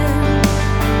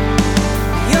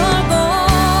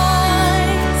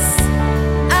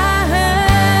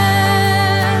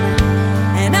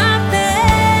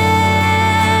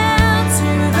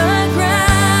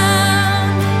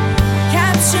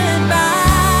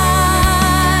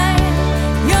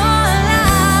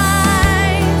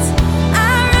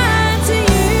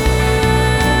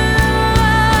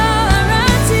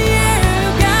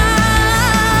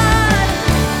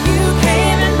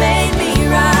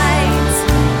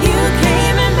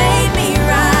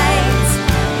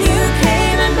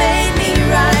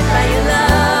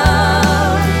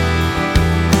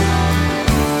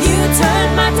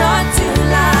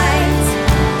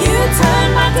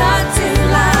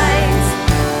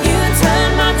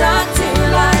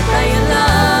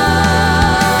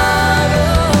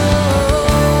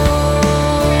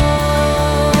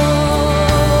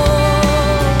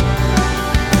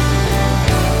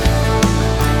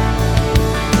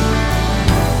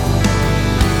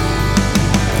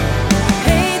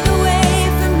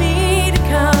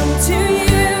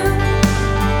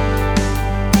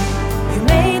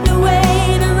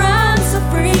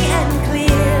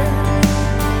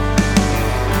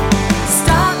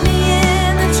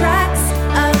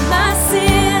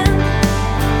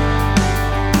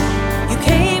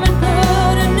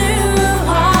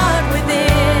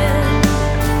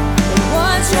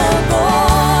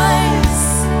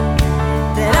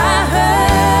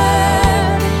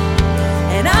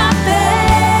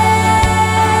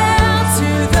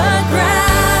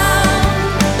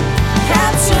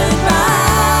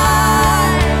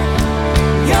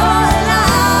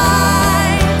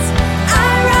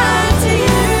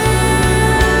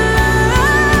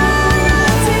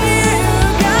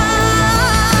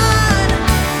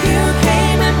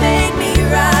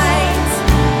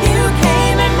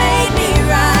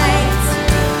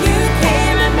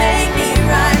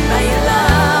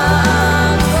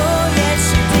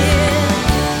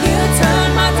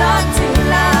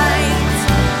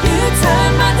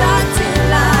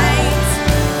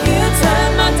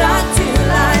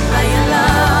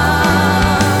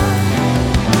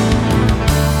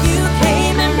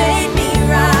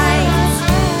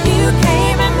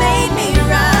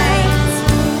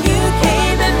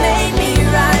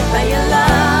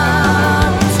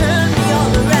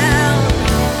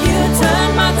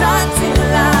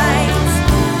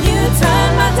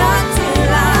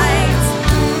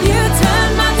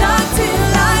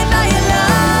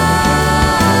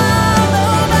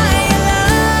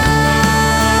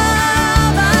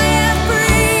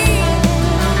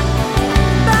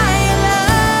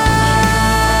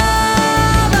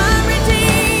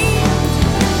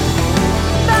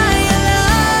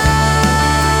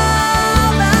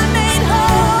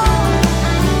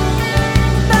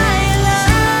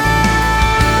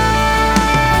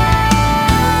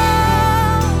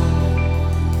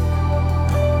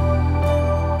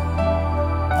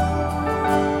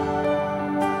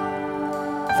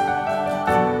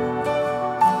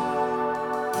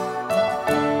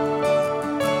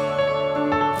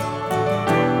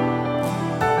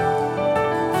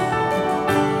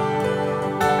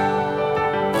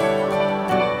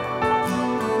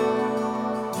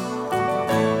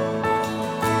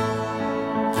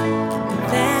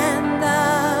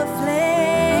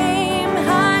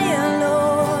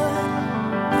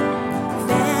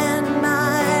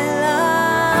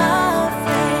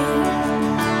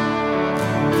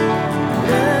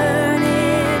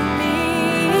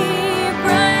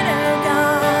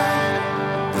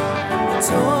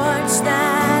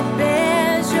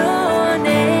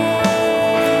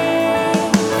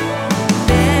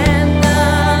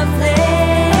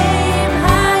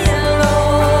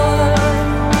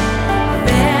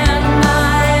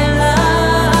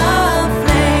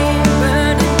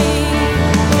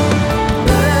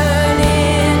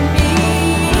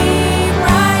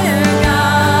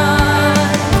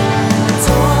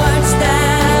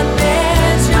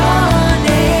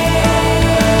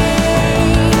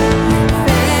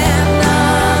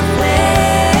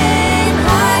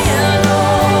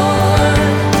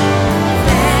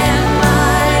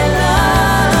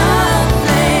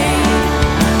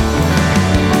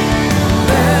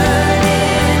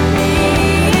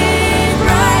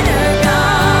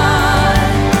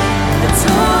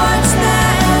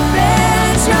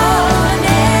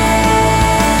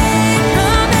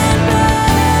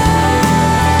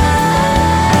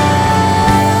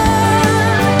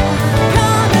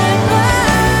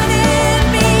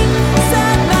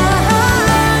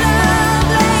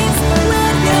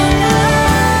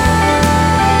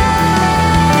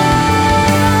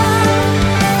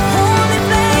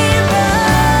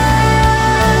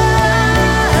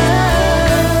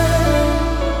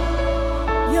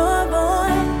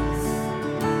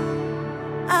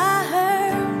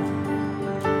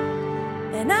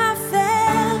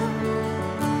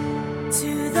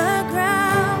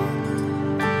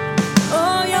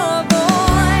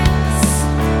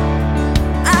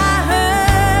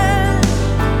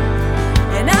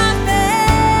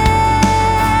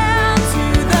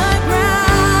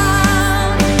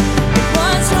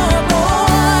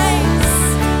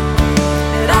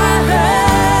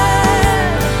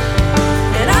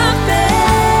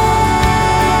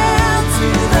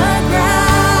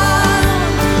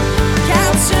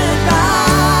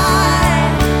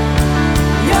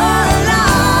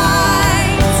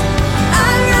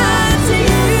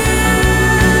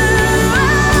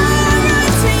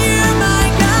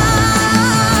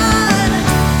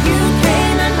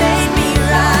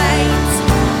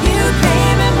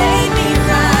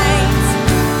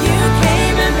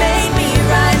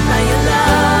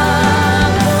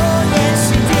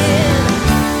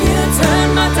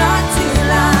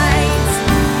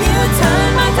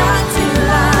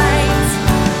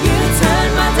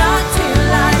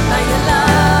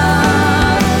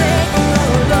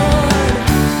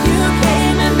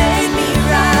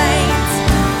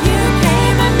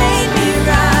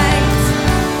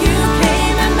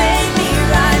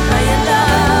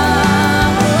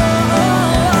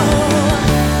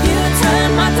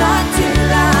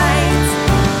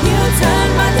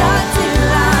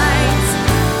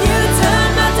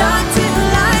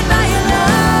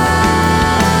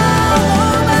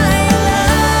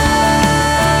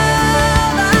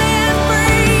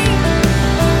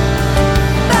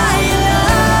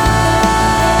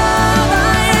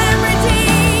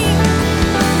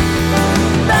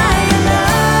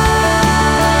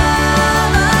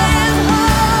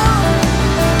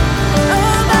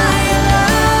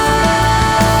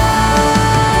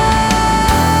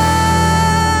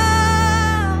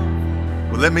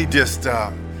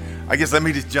let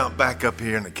me just jump back up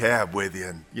here in the cab with you.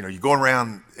 And, you're going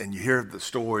around and you hear the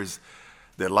stories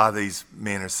that a lot of these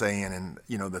men are saying. And,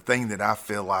 the thing that I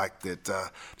feel like that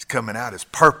is coming out is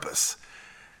purpose.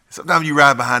 Sometimes you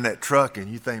ride behind that truck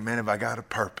and you think, man, have I got a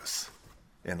purpose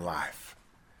in life?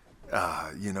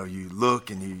 You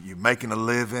look and you're making a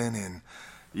living and,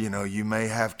 you may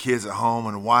have kids at home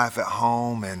and a wife at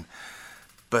home.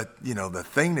 But, the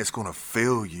thing that's going to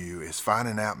fill you is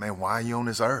finding out, man, why are you on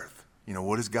this earth?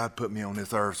 What does God put me on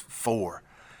this earth for?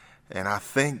 And I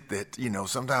think that,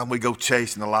 sometimes we go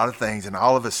chasing a lot of things, and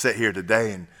all of us sit here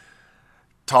today and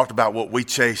talked about what we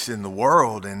chase in the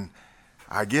world. And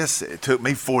I guess it took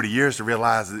me 40 years to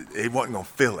realize that it wasn't going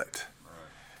to fill it.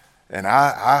 Right. And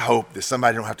I hope that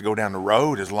somebody don't have to go down the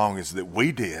road as long as that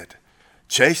we did,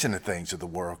 chasing the things of the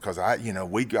world. Because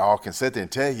we all can sit there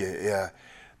and tell you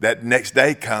that next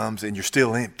day comes and you're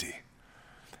still empty.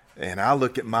 And I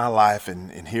look at my life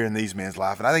and hearing these men's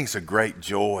life, and I think it's a great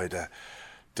joy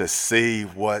to see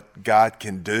what God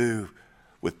can do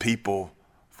with people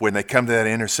when they come to that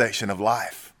intersection of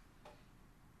life.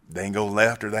 They can go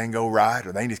left or they can go right,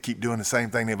 or they can just keep doing the same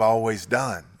thing they've always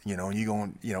done. And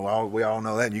we all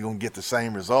know that, and you're going to get the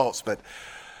same results. But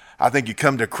I think you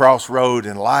come to a crossroad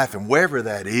in life, and wherever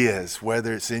that is,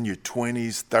 whether it's in your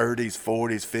 20s, 30s,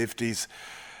 40s,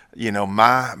 50s,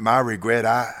 my regret,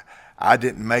 I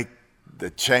didn't make the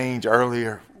change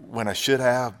earlier when I should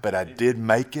have, but I did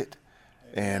make it.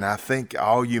 And I think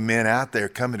all you men out there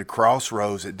coming to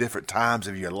crossroads at different times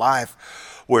of your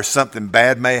life where something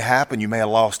bad may happen. You may have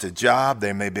lost a job.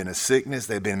 There may have been a sickness.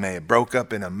 May have broke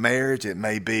up in a marriage. It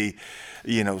may be,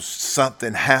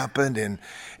 something happened.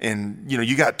 And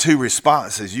you got two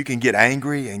responses. You can get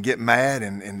angry and get mad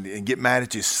and get mad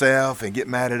at yourself and get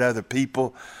mad at other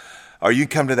people. Or you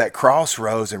come to that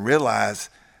crossroads and realize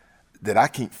that I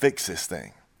can't fix this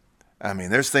thing. I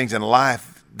mean, there's things in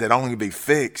life that only can be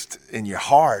fixed in your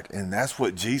heart, and that's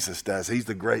what Jesus does. He's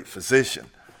the great physician.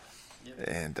 Yep.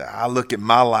 And I look at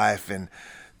my life and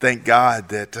thank God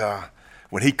that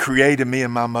when he created me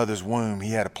in my mother's womb,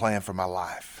 he had a plan for my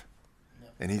life.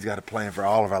 Yep. And he's got a plan for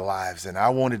all of our lives. And I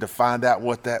wanted to find out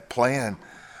what that plan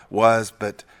was,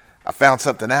 but I found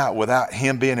something out without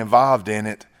him being involved in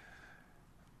it.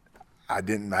 I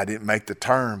didn't make the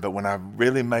turn, but when I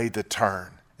really made the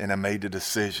turn and I made the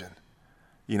decision,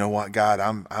 you know what, God,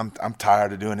 I'm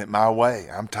tired of doing it my way.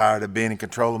 I'm tired of being in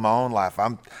control of my own life.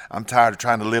 I'm tired of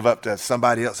trying to live up to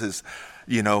somebody else's,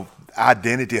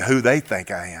 identity of who they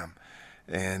think I am.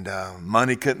 And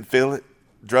money couldn't fill it,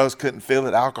 drugs couldn't fill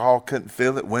it, alcohol couldn't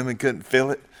fill it, women couldn't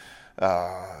fill it.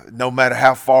 No matter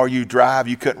how far you drive,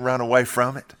 you couldn't run away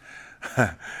from it.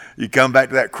 You come back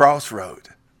to that crossroad.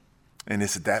 And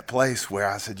it's at that place where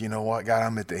I said, you know what, God,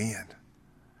 I'm at the end.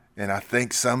 And I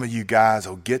think some of you guys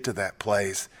will get to that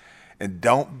place and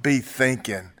don't be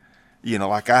thinking,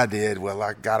 like I did, well,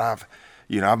 like God,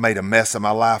 I've made a mess of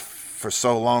my life for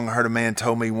so long. I heard a man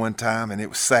told me one time, and it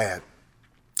was sad.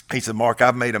 He said, Mark,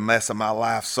 I've made a mess of my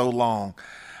life so long,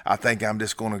 I think I'm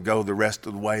just going to go the rest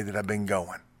of the way that I've been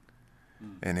going.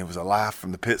 And it was a life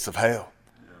from the pits of hell,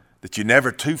 that you're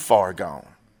never too far gone.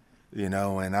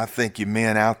 And I think you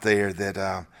men out there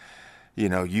that,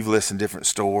 you've listened to different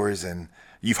stories and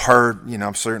you've heard,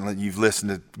 I'm certain that you've listened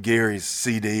to Gary's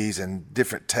CDs and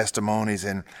different testimonies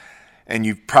and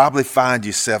you probably find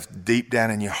yourself deep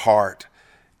down in your heart,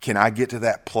 can I get to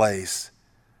that place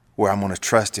where I'm going to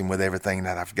trust him with everything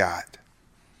that I've got?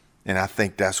 And I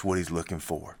think that's what he's looking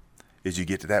for, is you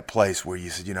get to that place where you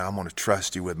said, I'm going to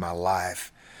trust you with my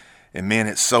life. And men,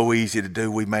 it's so easy to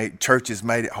do. Churches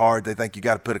made it hard. They think you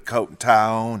got to put a coat and tie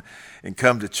on and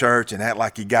come to church and act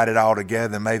like you got it all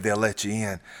together, and maybe they'll let you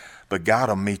in. But God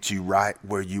will meet you right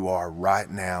where you are right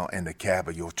now in the cab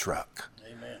of your truck.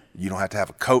 Amen. You don't have to have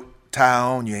a coat, tie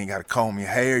on. You ain't got to comb your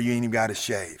hair. You ain't even got to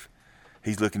shave.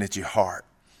 He's looking at your heart.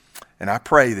 And I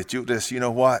pray that you'll just,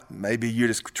 maybe you're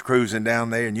just cruising down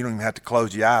there and you don't even have to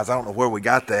close your eyes. I don't know where we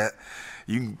got that.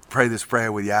 You can pray this prayer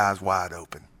with your eyes wide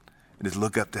open. And just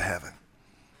look up to heaven.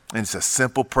 And it's a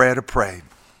simple prayer to pray.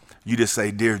 You just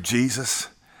say, Dear Jesus,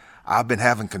 I've been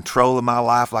having control of my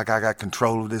life like I got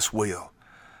control of this wheel.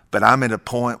 But I'm at a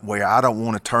point where I don't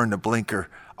want to turn the blinker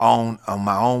on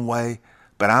my own way.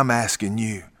 But I'm asking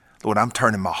you, Lord, I'm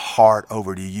turning my heart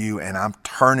over to you. And I'm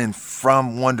turning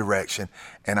from one direction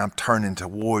and I'm turning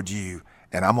toward you.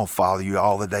 And I'm going to follow you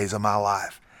all the days of my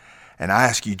life. And I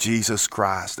ask you, Jesus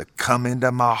Christ, to come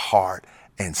into my heart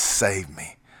and save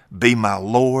me. Be my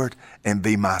Lord and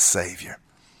be my Savior.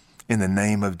 In the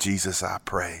name of Jesus, I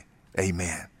pray.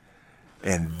 Amen.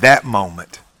 And that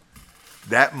moment,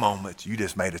 you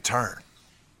just made a turn.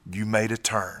 You made a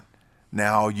turn.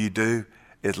 Now all you do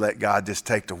is let God just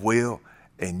take the wheel,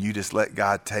 and you just let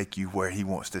God take you where he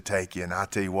wants to take you. And I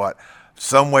tell you what,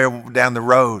 somewhere down the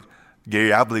road,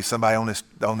 Gary, I believe somebody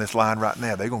on this line right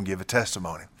now, they're going to give a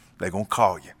testimony. They're going to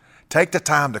call you. Take the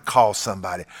time to call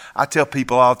somebody. I tell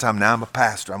people all the time, now I'm a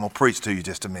pastor, I'm going to preach to you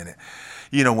just a minute.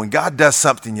 You know, when God does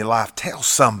something in your life, tell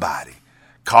somebody.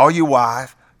 Call your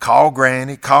wife, call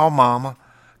granny, call mama,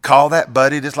 call that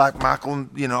buddy, just like Michael,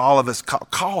 you know, all of us.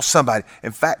 Call somebody.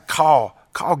 In fact, call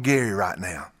Gary right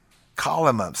now. Call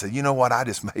him up and say, you know what, I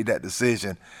just made that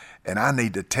decision, and I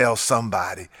need to tell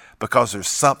somebody, because there's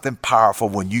something powerful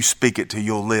when you speak it to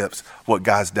your lips, what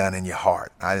God's done in your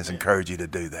heart. I just encourage you to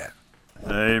do that.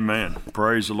 Amen.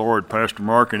 Praise the Lord, Pastor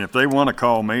Mark. And if they want to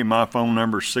call me, my phone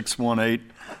number is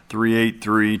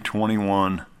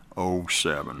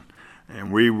 618-383-2107.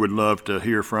 And we would love to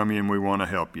hear from you, and we want to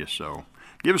help you. So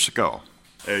give us a call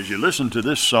as you listen to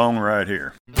this song right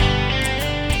here.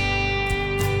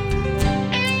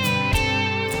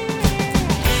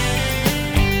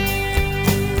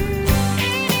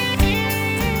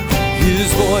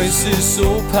 His voice is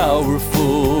so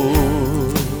powerful,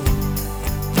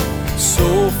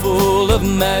 so full of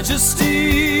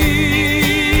majesty.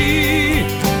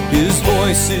 His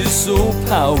voice is so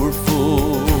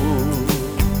powerful,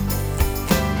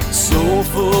 so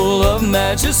full of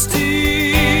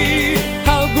majesty.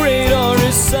 How great are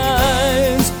his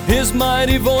signs, his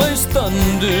mighty voice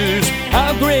thunders.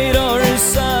 How great are his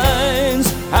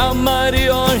signs, how mighty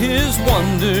are his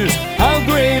wonders. How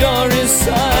great are his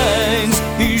signs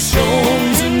he's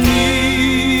shown to me.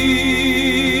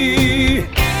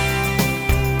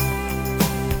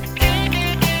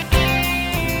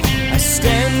 I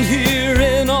stand here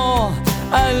in awe,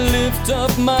 I lift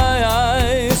up my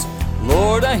eyes.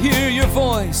 Lord, I hear your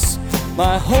voice,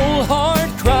 my whole heart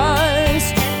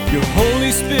cries. Your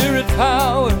Holy Spirit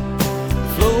power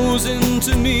flows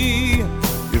into me.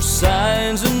 Your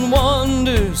signs and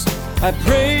wonders, I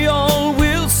pray all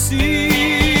will see.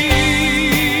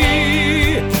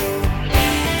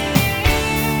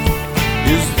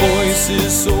 His voice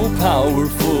is so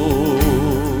powerful,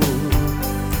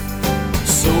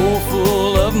 so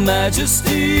full of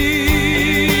majesty.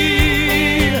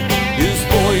 His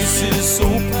voice is so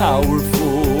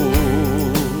powerful,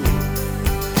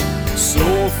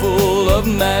 so full of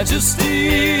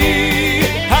majesty.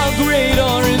 How great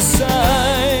are his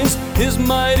signs, his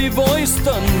mighty voice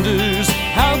thunders.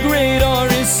 How great are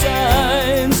his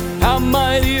signs, how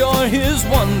mighty are his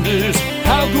wonders.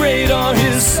 How great are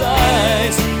his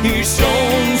signs he's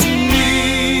shown to me.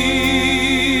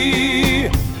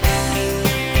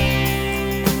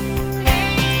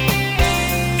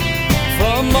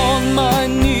 From on my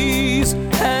knees,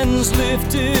 hands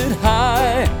lifted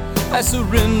high, I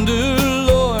surrender,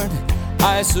 Lord,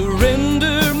 I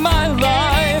surrender my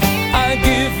life. I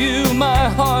give you my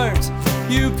heart,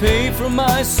 you paid for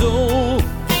my soul.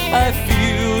 I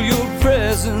feel your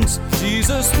presence,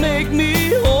 Jesus, make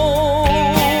me whole.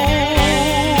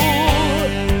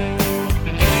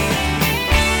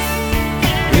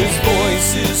 His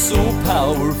voice is so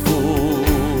powerful,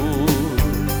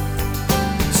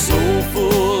 so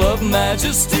full of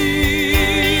majesty.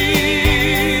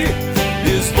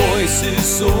 His voice is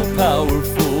so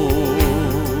powerful,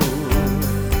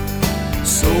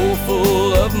 so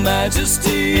full of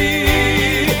majesty.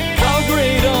 How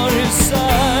great are his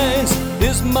signs,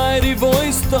 his mighty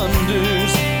voice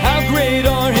thunders. How great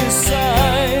are his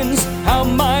signs, how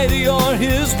mighty are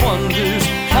his wonders.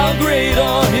 How great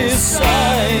are his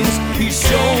signs he's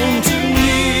shown to me.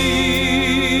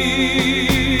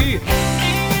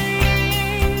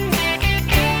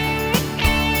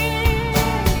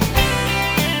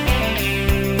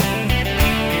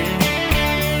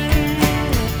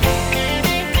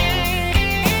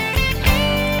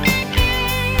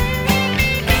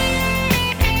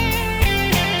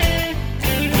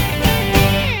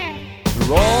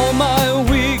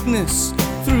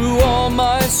 Through all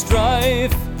my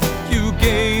strife, you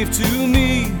gave to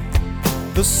me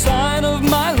the sign of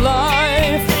my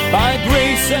life. By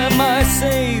grace am I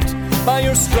saved, by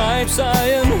your stripes I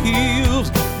am healed.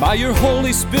 By your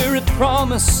Holy Spirit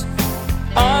promise,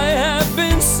 I have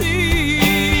been sealed.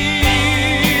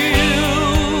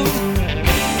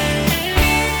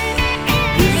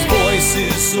 His voice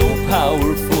is so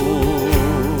powerful,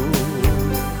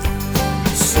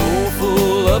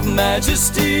 full of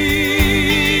majesty.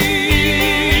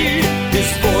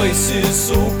 His voice is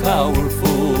so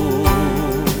powerful,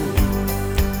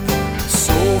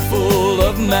 so full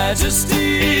of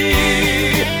majesty.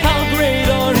 How great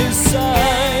are his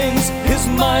signs, his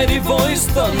mighty voice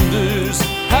thunders.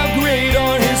 How great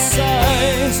are his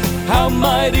signs, How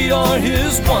mighty are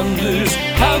his wonders,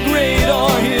 how great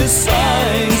are his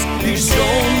signs he's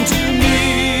shown to me.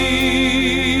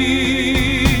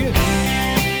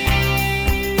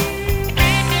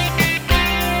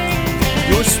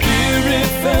 Your spirit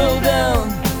fell down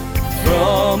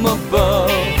from above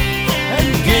and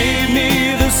gave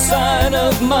me the sign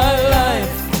of my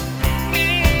life.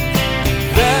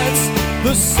 That's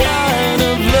the sign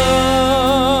of love.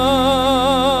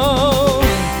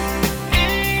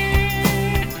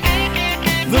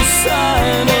 The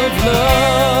sign of love.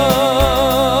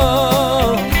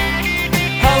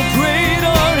 How great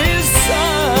are his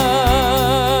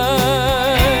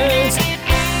signs.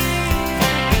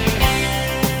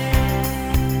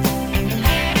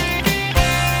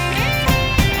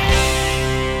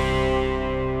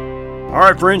 All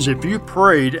right, friends, if you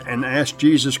prayed and asked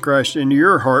Jesus Christ into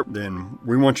your heart, then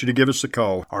we want you to give us a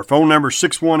call. Our phone number is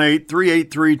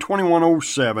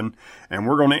 618-383-2107, and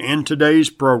we're going to end today's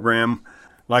program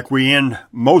like we end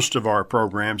most of our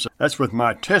programs. That's with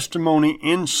my testimony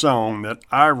in song that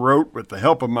I wrote with the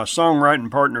help of my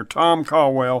songwriting partner, Tom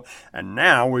Caldwell. And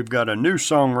now we've got a new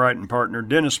songwriting partner,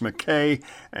 Dennis McKay,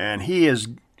 and he has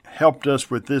helped us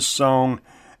with this song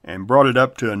and brought it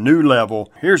up to a new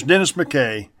level. Here's Dennis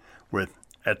McKay with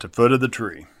At the Foot of the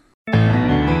Tree.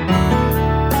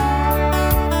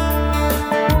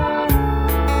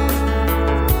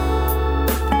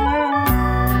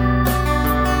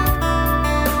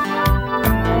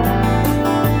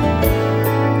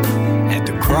 At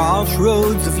the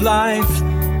crossroads of life,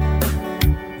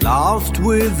 lost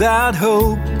without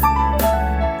hope,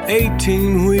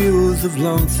 18 wheels of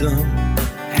lonesome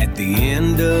at the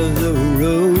end of the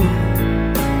road.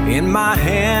 In my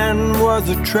hand was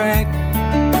a tract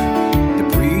the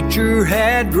preacher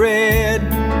had read,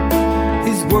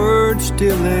 his words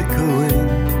still echoing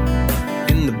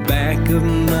in the back of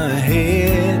my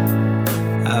head.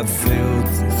 I felt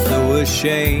so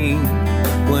ashamed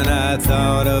when I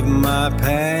thought of my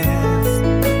past.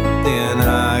 Then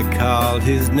I called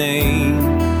his name.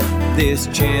 This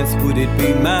chance, would it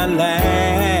be my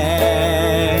last?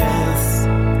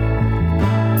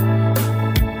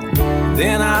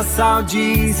 Then I saw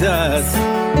Jesus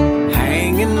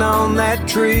hanging on that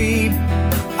tree.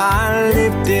 I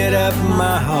lifted up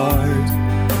my heart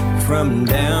from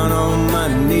down on my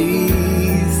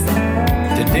knees.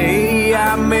 Today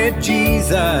I met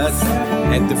Jesus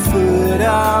at the foot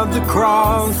of the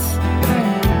cross,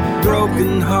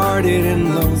 broken hearted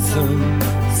and lonesome.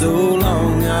 So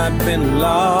long I'd been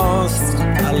lost.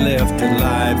 I left a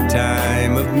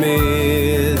lifetime of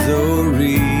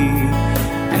misery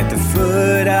at the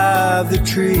foot of the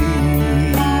tree.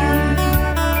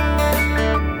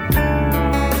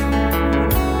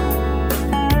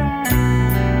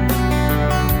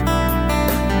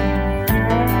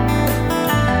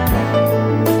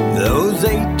 Those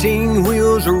 18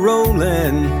 wheels are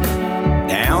rolling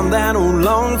down that old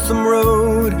lonesome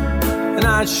road, and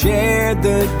I shared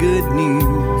the good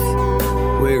news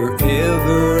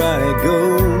wherever I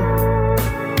go.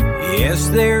 Yes,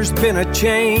 there's been a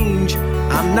change.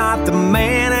 I'm not the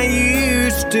man I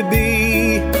used to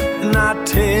be, and I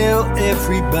tell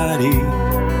everybody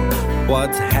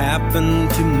what's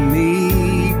happened to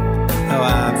me. How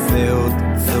I felt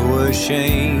so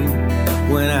ashamed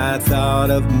when I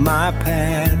thought of my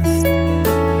past,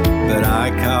 but I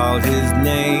called his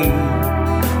name.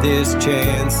 This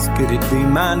chance, could it be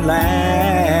my last?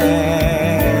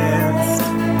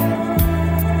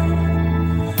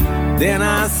 Then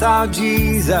I saw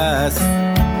Jesus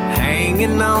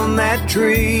hanging on that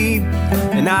tree,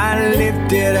 and I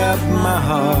lifted up my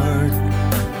heart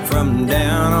from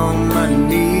down on my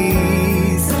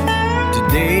knees.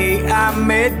 Today I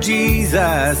met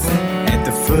Jesus at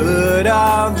the foot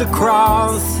of the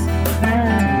cross,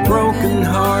 broken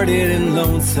hearted and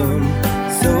lonesome.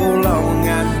 So long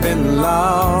I'd been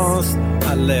lost.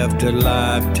 I left a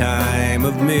lifetime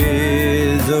of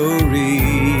misery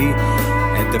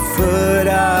at the foot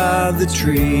of the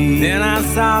tree. Then I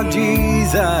saw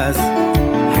Jesus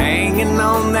hanging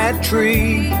on that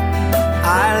tree.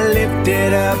 I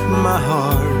lifted up my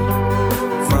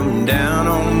heart from down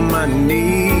on my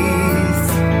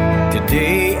knees.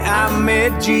 Today I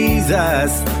met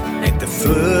Jesus at the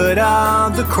foot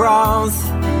of the cross,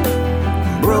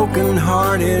 broken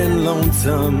hearted and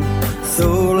lonesome.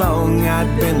 So long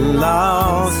I'd been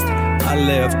lost. I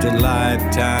left a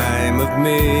lifetime of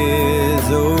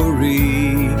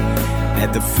misery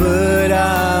at the foot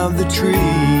of the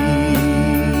tree.